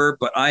remember,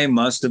 but I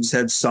must have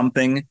said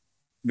something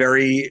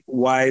very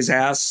wise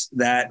ass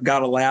that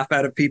got a laugh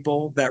out of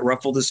people that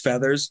ruffled his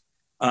feathers,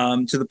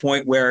 to the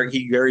point where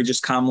he very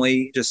just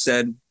calmly just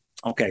said,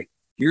 okay,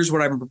 here's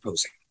what I'm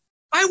proposing.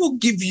 I will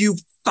give you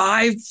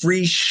 5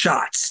 free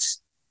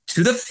shots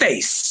to the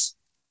face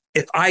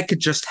if I could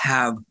just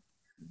have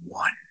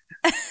one.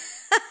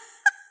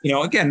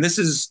 Again, this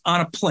is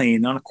on a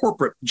plane, on a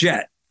corporate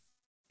jet.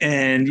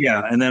 And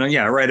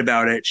I write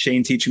about it.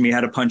 Shane teaching me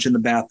how to punch in the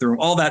bathroom,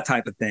 all that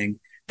type of thing.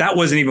 That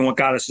wasn't even what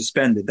got us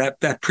suspended.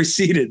 That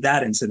preceded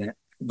that incident.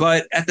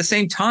 But at the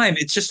same time,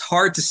 it's just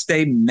hard to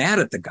stay mad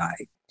at the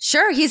guy.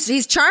 Sure,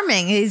 he's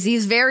charming.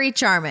 He's very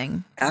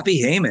charming.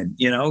 Happy Heyman,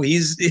 he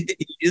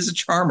is a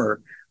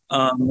charmer.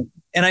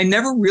 And I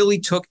never really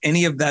took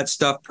any of that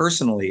stuff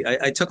personally.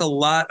 I took a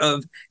lot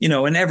of,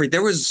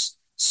 there was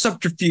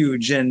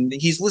subterfuge, and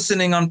he's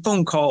listening on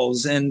phone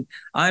calls, and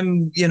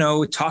I'm,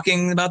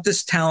 talking about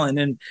this talent,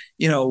 and,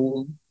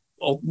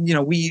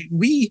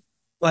 we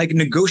like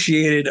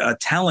negotiated a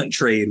talent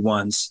trade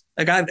once.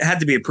 Like I had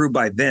to be approved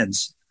by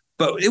Vince,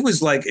 but it was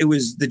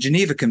the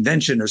Geneva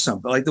Convention or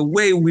something. Like the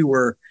way we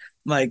were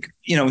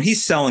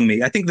he's selling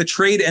me. I think the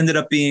trade ended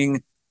up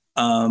being,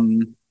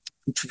 I'm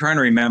trying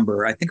to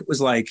remember. I think it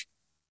was like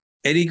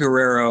Eddie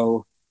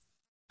Guerrero,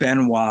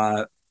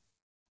 Benoit,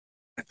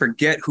 I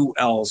forget who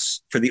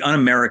else for the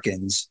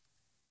Un-Americans.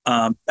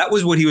 That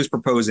was what he was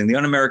proposing. The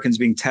Un-Americans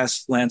being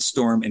Test, Lance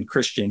Storm, and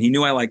Christian. He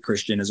knew I liked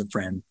Christian as a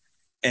friend.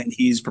 And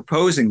he's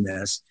proposing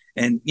this.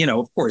 And,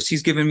 of course,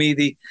 he's giving me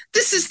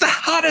this is the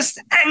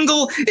hottest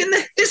angle in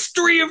the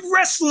history of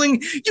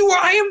wrestling.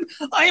 I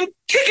am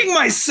kicking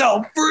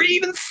myself for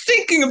even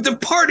thinking of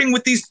departing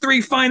with these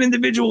three fine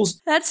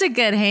individuals. That's a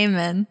good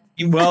Heyman.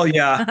 Well,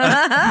 yeah.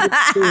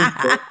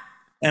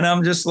 And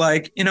I'm just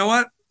like, you know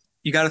what?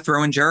 You got to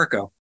throw in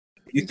Jericho.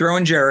 You throw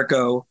in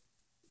Jericho,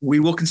 we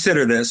will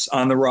consider this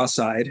on the Raw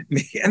side,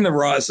 me and the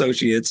Raw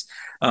associates,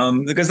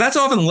 because that's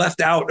often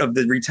left out of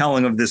the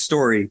retelling of this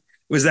story.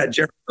 Was that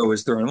Jericho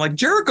was thrown. Like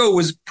Jericho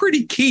was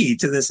pretty key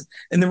to this.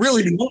 And the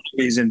only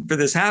reason for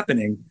this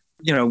happening,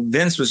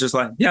 Vince was just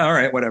like, yeah, all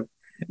right, whatever.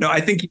 No,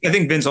 I think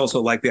Vince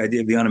also liked the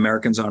idea of the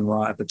Un-Americans on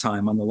Raw at the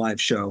time on the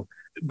live show.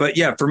 But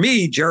yeah, for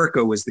me,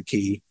 Jericho was the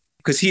key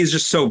because he is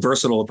just so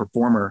versatile a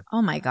performer.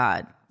 Oh my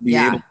God. Be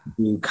able to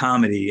do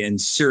comedy and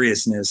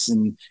seriousness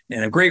and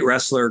a great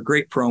wrestler,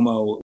 great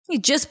promo. He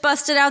just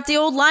busted out the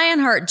old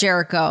Lionheart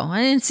Jericho.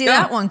 I didn't see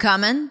that one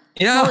coming.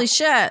 Yeah. Holy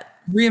shit.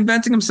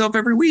 Reinventing himself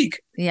every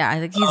week. Yeah, I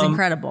think he's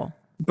incredible.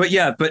 But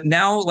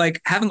now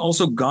like having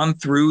also gone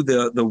through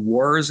the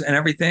wars and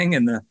everything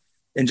and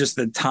just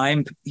the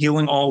time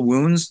healing all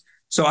wounds.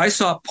 So I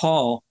saw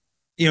Paul,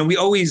 we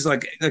always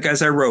like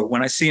as I wrote,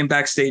 when I see him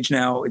backstage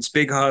now, it's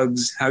big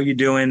hugs. How you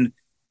doing?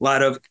 A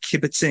lot of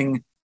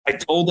kibitzing. I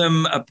told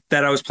him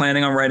that I was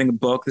planning on writing a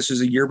book. This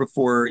was a year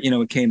before,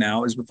 it came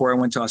out. It was before I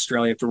went to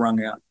Australia for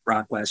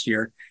Rock last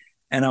year.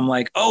 And I'm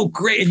like, oh,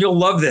 great. You'll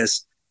love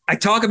this. I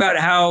talk about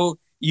how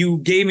you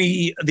gave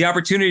me the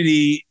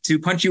opportunity to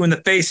punch you in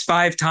the face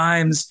 5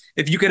 times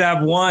if you could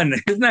have one.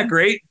 Isn't that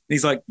great? And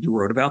he's like, you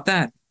wrote about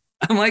that.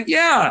 I'm like,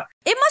 yeah.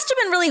 It must have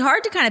been really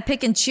hard to kind of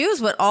pick and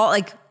choose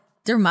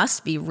there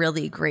must be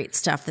really great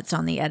stuff that's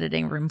on the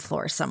editing room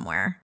floor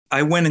somewhere.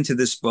 I went into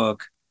this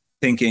book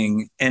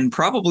thinking, and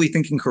probably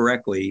thinking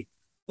correctly,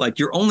 like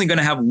you're only going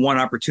to have one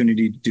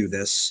opportunity to do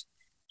this.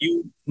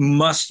 You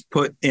must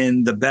put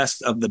in the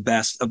best of the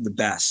best of the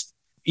best,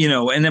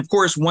 and of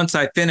course, once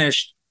I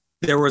finished,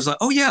 there was like,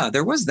 oh yeah,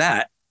 there was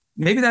that.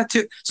 Maybe that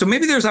too. So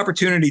maybe there's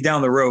opportunity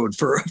down the road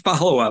for a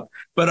follow-up,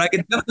 but I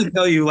can definitely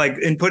tell you, like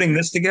in putting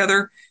this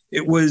together,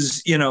 it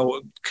was,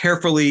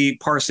 carefully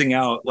parsing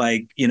out,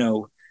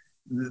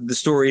 the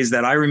stories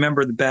that I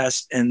remember the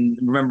best and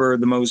remember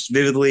the most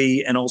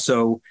vividly. And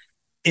also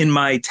in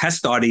my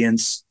test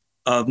audience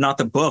of not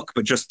the book,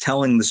 but just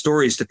telling the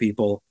stories to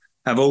people,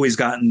 have always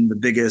gotten the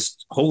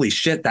biggest, holy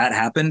shit, that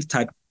happened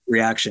type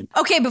reaction.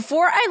 Okay,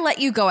 before I let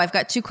you go, I've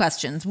got 2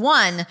 questions.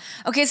 One,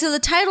 okay, so the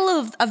title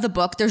of the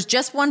book, there's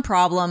just one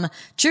problem,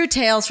 True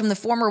Tales from the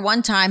Former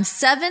One-Time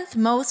 7th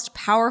Most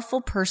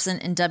Powerful Person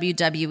in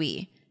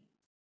WWE.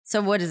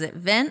 So what is it?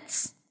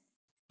 Vince?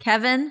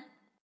 Kevin?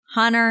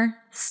 Hunter?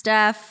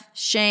 Steph?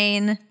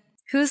 Shane?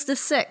 Who's the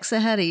 6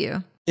 ahead of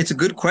you? It's a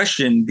good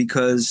question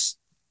because,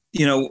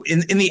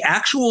 in the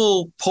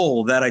actual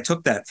poll that I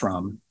took that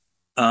from,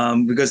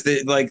 because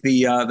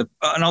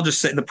and I'll just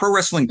say the Pro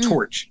Wrestling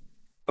Torch,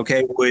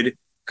 would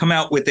come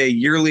out with a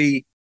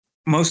yearly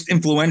most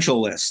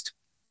influential list.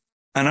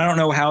 And I don't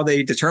know how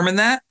they determine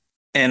that.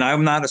 And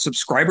I'm not a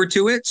subscriber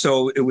to it.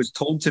 So it was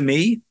told to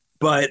me.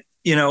 But,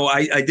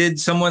 I did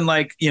someone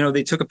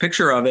they took a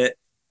picture of it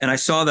and I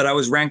saw that I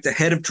was ranked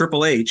ahead of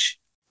Triple H.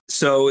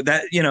 So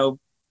that,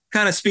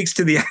 kind of speaks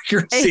to the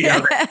accuracy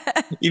of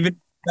it. Even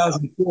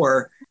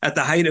 2004 at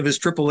the height of his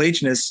Triple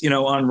H-ness,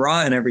 on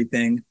Raw and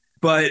everything.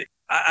 But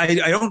I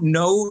don't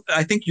know.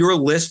 I think your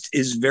list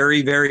is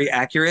very, very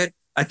accurate.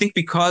 I think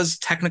because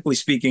technically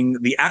speaking,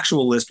 the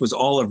actual list was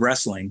all of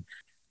wrestling.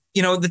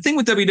 The thing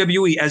with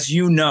WWE, as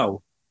you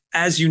know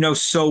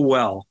so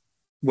well,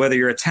 whether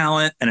you're a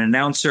talent, an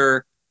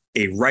announcer,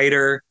 a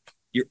writer,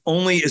 you're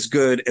only as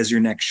good as your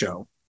next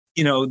show.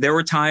 There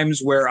were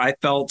times where I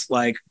felt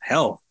like,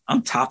 hell,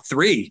 I'm top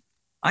 3.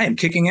 I am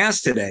kicking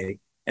ass today.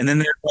 And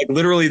then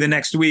literally the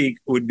next week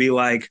would be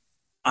like,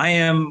 I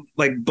am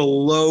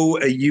below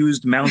a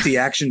used Mountie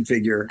action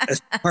figure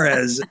as far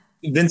as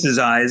Vince's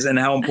eyes and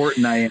how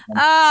important I am.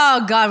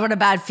 Oh God, what a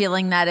bad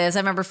feeling that is. I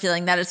remember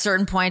feeling that at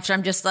certain points where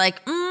I'm just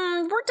like,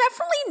 we're we're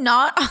definitely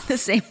not on the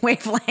same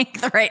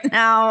wavelength right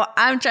now.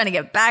 I'm trying to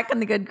get back in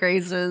the good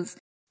graces.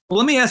 Well,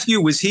 let me ask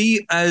you, was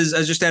he, as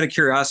just out of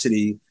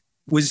curiosity,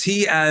 was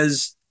he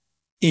as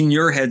in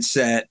your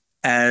headset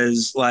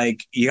as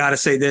like, you got to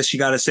say this, you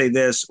got to say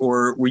this,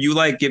 or were you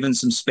like given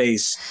some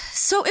space?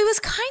 So it was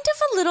kind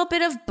of a little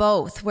bit of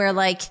both where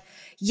like,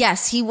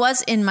 yes, he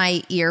was in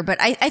my ear, but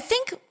I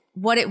think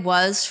what it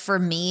was for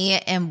me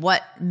and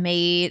what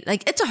made,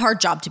 like, it's a hard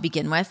job to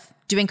begin with.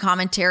 Doing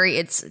commentary,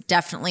 it's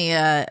definitely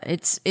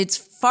it's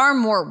far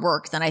more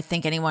work than I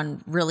think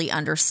anyone really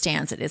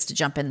understands it is to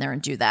jump in there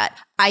and do that.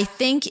 I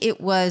think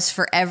it was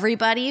for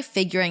everybody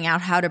figuring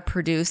out how to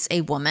produce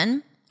a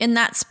woman in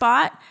that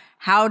spot.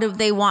 How do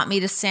they want me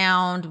to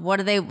sound? What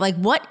do they like?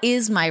 What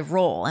is my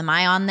role? Am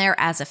I on there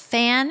as a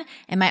fan?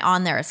 Am I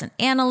on there as an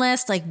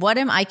analyst? Like, what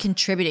am I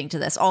contributing to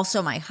this?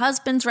 Also, my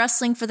husband's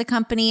wrestling for the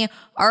company.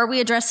 Are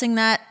we addressing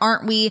that?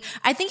 Aren't we?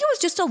 I think it was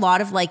just a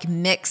lot of like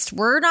mixed.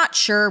 We're not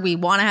sure. We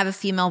want to have a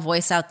female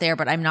voice out there,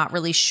 but I'm not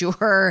really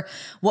sure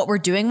what we're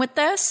doing with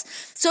this.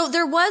 So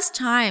there was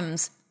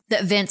times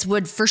that Vince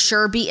would for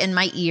sure be in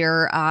my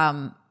ear.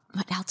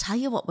 But I'll tell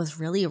you what was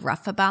really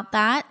rough about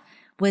that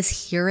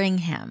was hearing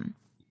him.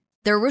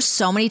 There were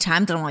so many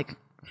times that I'm like,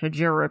 could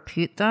you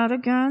repeat that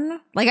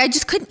again? Like, I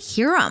just couldn't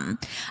hear him.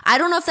 I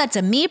don't know if that's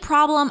a me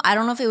problem. I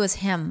don't know if it was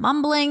him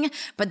mumbling,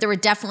 but there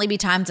would definitely be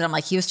times that I'm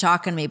like, he was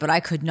talking to me, but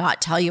I could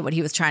not tell you what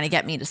he was trying to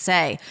get me to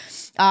say.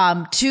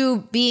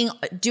 To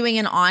doing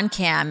an on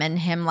cam and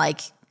him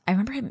like, I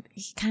remember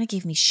he kind of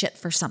gave me shit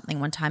for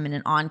something one time in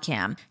an on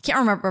cam. Can't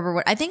remember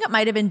what. I think it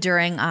might have been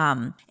during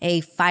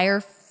a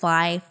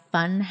Firefly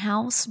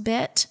Funhouse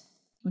bit,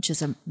 which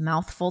is a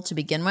mouthful to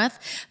begin with.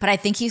 But I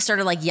think he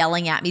started like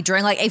yelling at me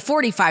during like a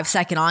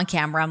 45-second on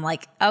camera. I'm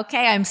like,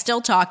 okay, I'm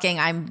still talking.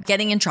 I'm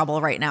getting in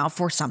trouble right now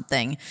for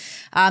something.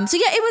 So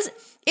yeah,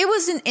 it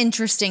was an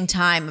interesting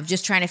time of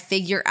just trying to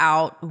figure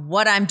out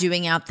what I'm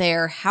doing out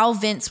there, how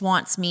Vince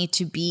wants me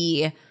to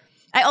be.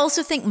 I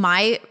also think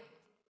my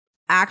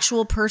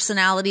actual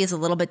personality is a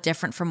little bit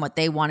different from what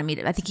they wanted me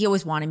to. I think he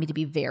always wanted me to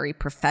be very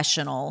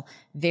professional,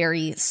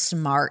 very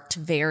smart,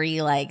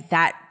 very like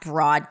that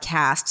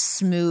broadcast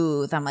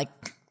smooth. I'm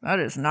like, that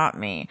is not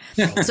me.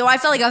 So I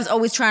felt like I was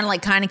always trying to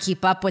like kind of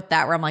keep up with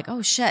that where I'm like,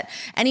 oh shit.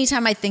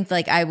 Anytime I think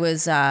like I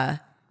was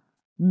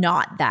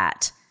not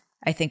that,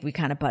 I think we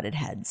kind of butted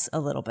heads a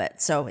little bit.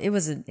 So it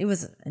was an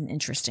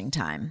interesting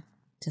time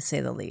to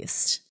say the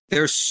least.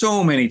 There's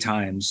so many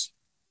times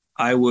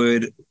I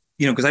would,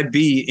 because I'd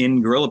be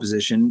in gorilla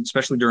position,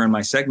 especially during my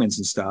segments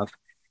and stuff,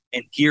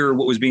 and hear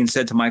what was being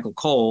said to Michael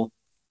Cole.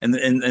 And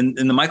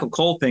the Michael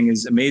Cole thing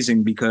is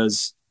amazing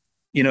because,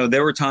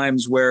 there were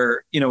times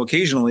where,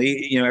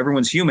 occasionally,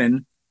 everyone's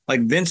human,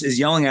 like Vince is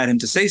yelling at him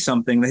to say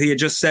something that he had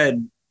just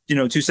said,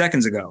 2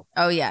 seconds ago.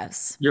 Oh,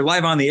 yes. You're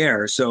live on the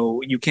air.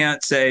 So you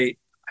can't say,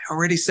 I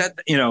already said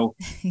that,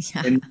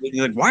 Yeah. And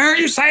you're like, why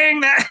aren't you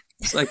saying that?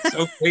 It's like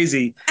so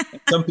crazy.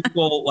 Some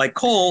people like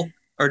Cole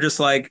are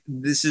just like,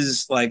 this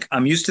is like,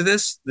 I'm used to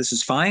this. This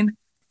is fine.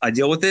 I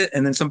deal with it.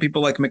 And then some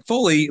people like Mick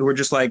Foley who are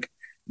just like,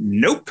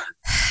 nope.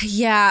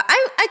 Yeah,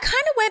 I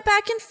kind of went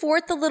back and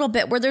forth a little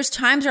bit where there's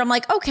times where I'm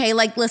like, okay,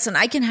 like, listen,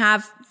 I can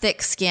have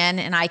thick skin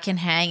and I can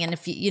hang. And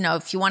if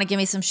you want to give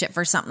me some shit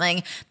for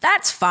something,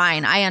 that's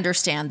fine. I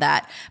understand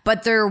that.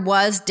 But there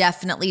was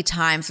definitely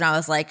times when I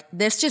was like,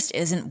 this just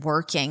isn't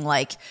working.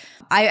 Like,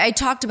 I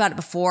talked about it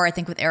before, I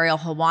think with Ariel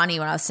Helwani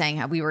when I was saying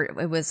how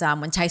it was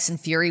when Tyson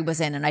Fury was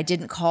in and I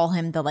didn't call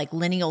him the like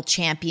lineal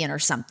champion or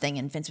something.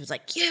 And Vince was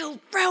like, you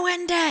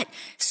ruined it,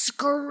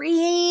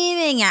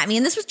 screaming at me.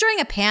 And this was during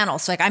a panel.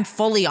 So like I'm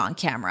fully on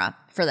camera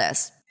for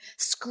this.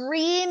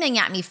 Screaming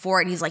at me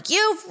for it. He's like,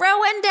 you've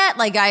ruined it.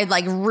 Like I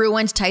like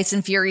ruined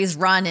Tyson Fury's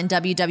run in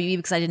WWE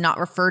because I did not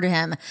refer to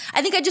him.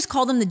 I think I just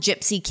called him the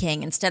Gypsy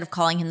King instead of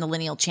calling him the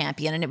lineal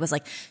champion. And it was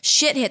like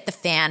shit hit the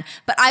fan.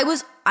 But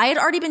I had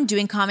already been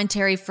doing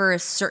commentary for a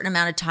certain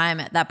amount of time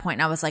at that point.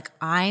 And I was like,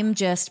 I'm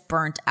just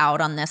burnt out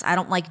on this. I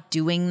don't like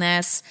doing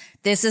this.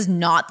 This is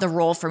not the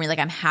role for me. Like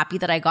I'm happy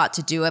that I got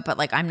to do it, but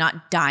like I'm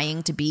not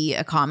dying to be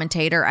a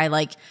commentator. I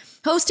like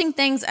hosting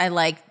things. I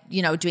like,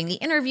 doing the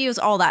interviews,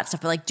 all that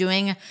stuff. But like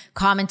doing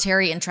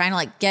commentary and trying to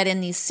like get in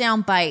these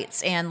sound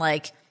bites and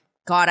like,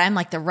 God, I'm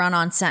like the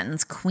run-on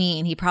sentence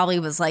queen. He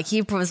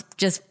was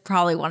just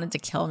probably wanted to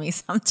kill me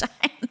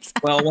sometimes.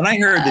 Well, when I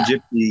heard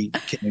the Gypsy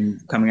King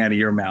coming out of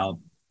your mouth,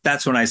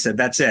 that's when I said,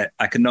 that's it.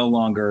 I can no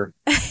longer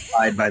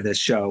abide by this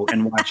show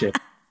and watch it.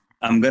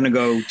 I'm going to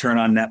go turn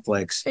on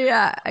Netflix.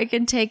 Yeah, I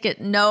can take it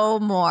no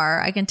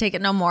more.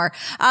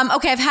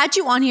 Okay, I've had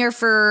you on here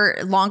for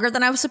longer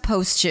than I was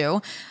supposed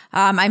to.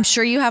 I'm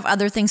sure you have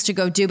other things to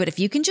go do, but if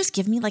you can just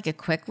give me like a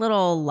quick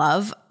little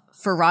love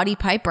for Roddy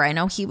Piper. I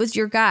know he was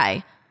your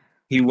guy.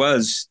 He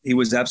was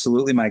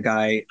absolutely my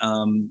guy.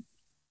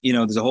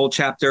 There's a whole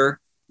chapter.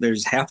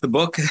 There's half the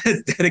book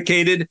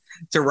dedicated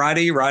to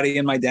Roddy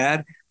and my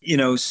dad.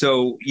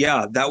 So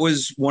yeah, that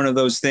was one of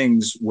those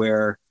things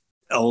where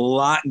a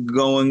lot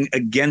going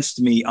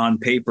against me on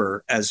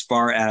paper as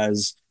far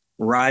as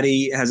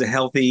Roddy has a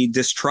healthy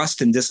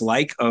distrust and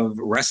dislike of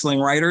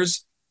wrestling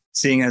writers,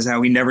 seeing as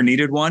how he never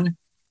needed one.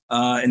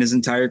 in his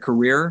entire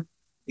career.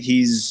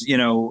 He's,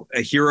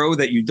 a hero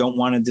that you don't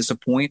want to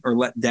disappoint or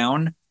let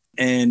down.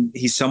 And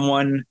he's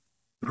someone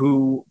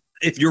who,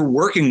 if you're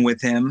working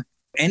with him,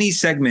 any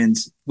segment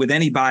with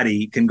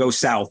anybody can go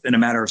south in a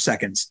matter of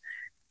seconds.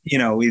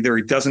 Either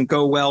it doesn't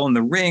go well in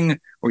the ring,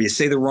 or you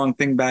say the wrong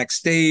thing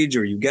backstage,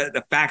 or you get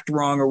the fact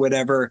wrong or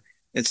whatever.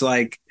 It's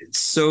like, it's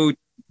so,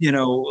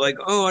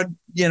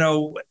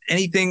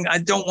 anything. I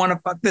don't want to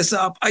fuck this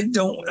up. I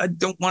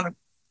don't want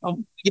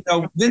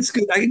to, Vince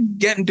could, I can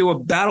get into a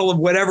battle of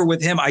whatever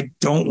with him. I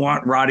don't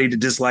want Roddy to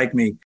dislike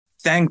me.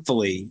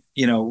 Thankfully,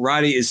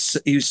 Roddy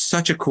he's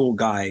such a cool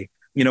guy.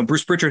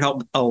 Bruce Pritchard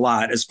helped a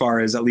lot as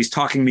far as at least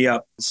talking me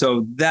up.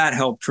 So that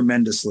helped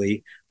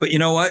tremendously. But you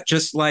know what?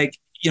 Just like,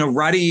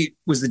 Roddy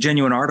was the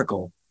genuine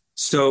article.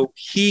 So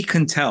he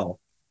could tell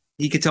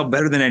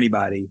better than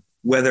anybody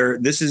whether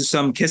this is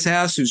some kiss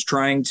ass who's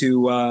trying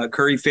to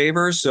curry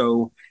favor.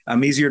 So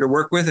I'm easier to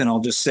work with and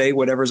I'll just say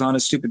whatever's on a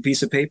stupid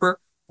piece of paper,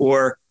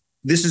 or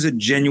this is a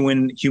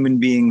genuine human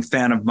being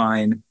fan of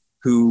mine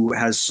who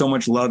has so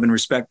much love and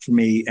respect for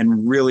me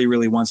and really,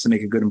 really wants to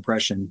make a good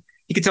impression.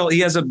 You could tell he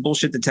has a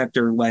bullshit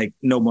detector like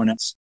no one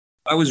else.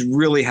 I was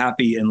really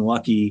happy and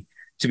lucky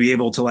to be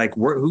able to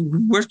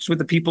who works with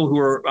the people who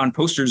are on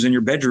posters in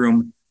your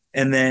bedroom,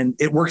 and then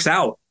it works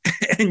out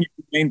and you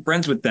remain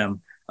friends with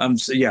them.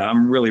 So yeah,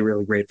 I'm really,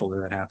 really grateful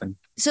that happened.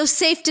 So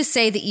safe to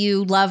say that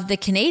you love the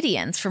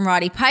Canadians, from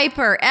Roddy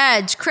Piper,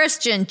 Edge,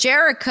 Christian,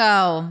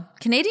 Jericho.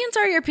 Canadians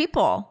are your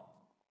people.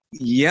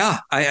 Yeah,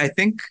 I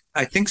think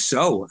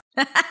so.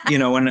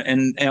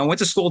 And I went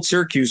to school at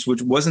Syracuse,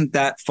 which wasn't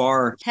that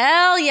far.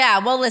 Hell yeah.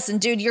 Well, listen,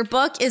 dude, your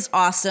book is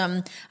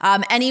awesome.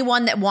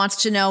 Anyone that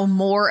wants to know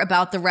more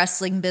about the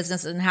wrestling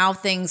business and how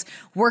things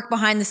work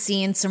behind the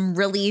scenes, some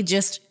really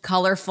just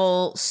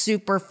colorful,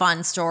 super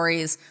fun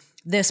stories.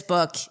 This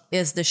book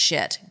is the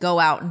shit. Go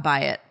out and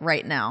buy it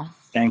right now.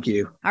 Thank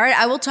you. All right.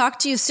 I will talk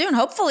to you soon.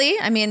 Hopefully.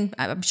 I mean,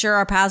 I'm sure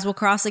our paths will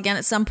cross again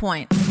at some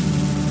point.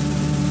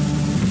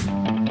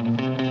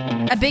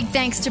 A big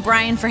thanks to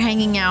Brian for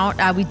hanging out.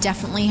 We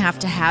definitely have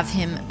to have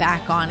him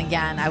back on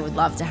again. I would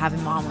love to have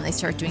him on when they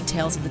start doing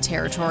Tales of the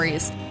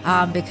Territories,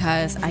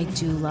 because I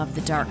do love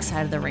the dark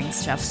side of the ring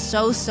stuff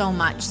so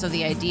much. So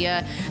the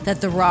idea that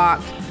The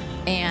Rock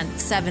and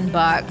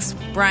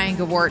 $7, Brian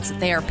Gewirtz,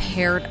 they are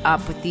paired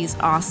up with these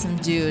awesome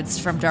dudes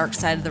from Dark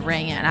Side of the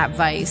Ring and at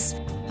Vice.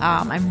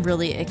 I'm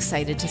really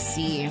excited to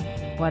see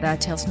what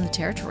Tales from the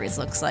Territories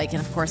looks like.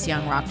 And of course,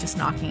 Young Rock just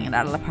knocking it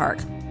out of the park.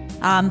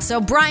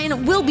 So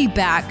Brian will be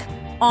back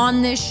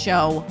on this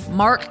show.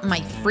 Mark my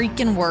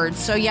freaking words.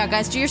 So yeah,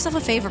 guys, do yourself a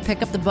favor,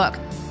 pick up the book.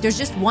 There's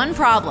just one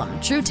problem.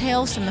 True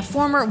tales from the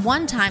former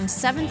one-time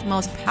 7th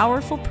most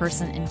powerful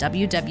person in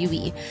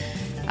WWE.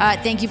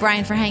 Thank you,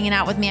 Brian, for hanging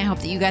out with me. I hope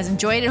that you guys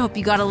enjoyed it. I hope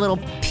you got a little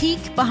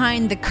peek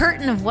behind the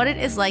curtain of what it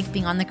is like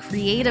being on the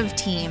creative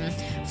team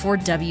for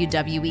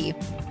WWE.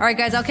 All right,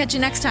 guys, I'll catch you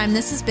next time.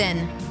 This has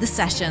been The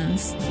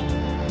Sessions.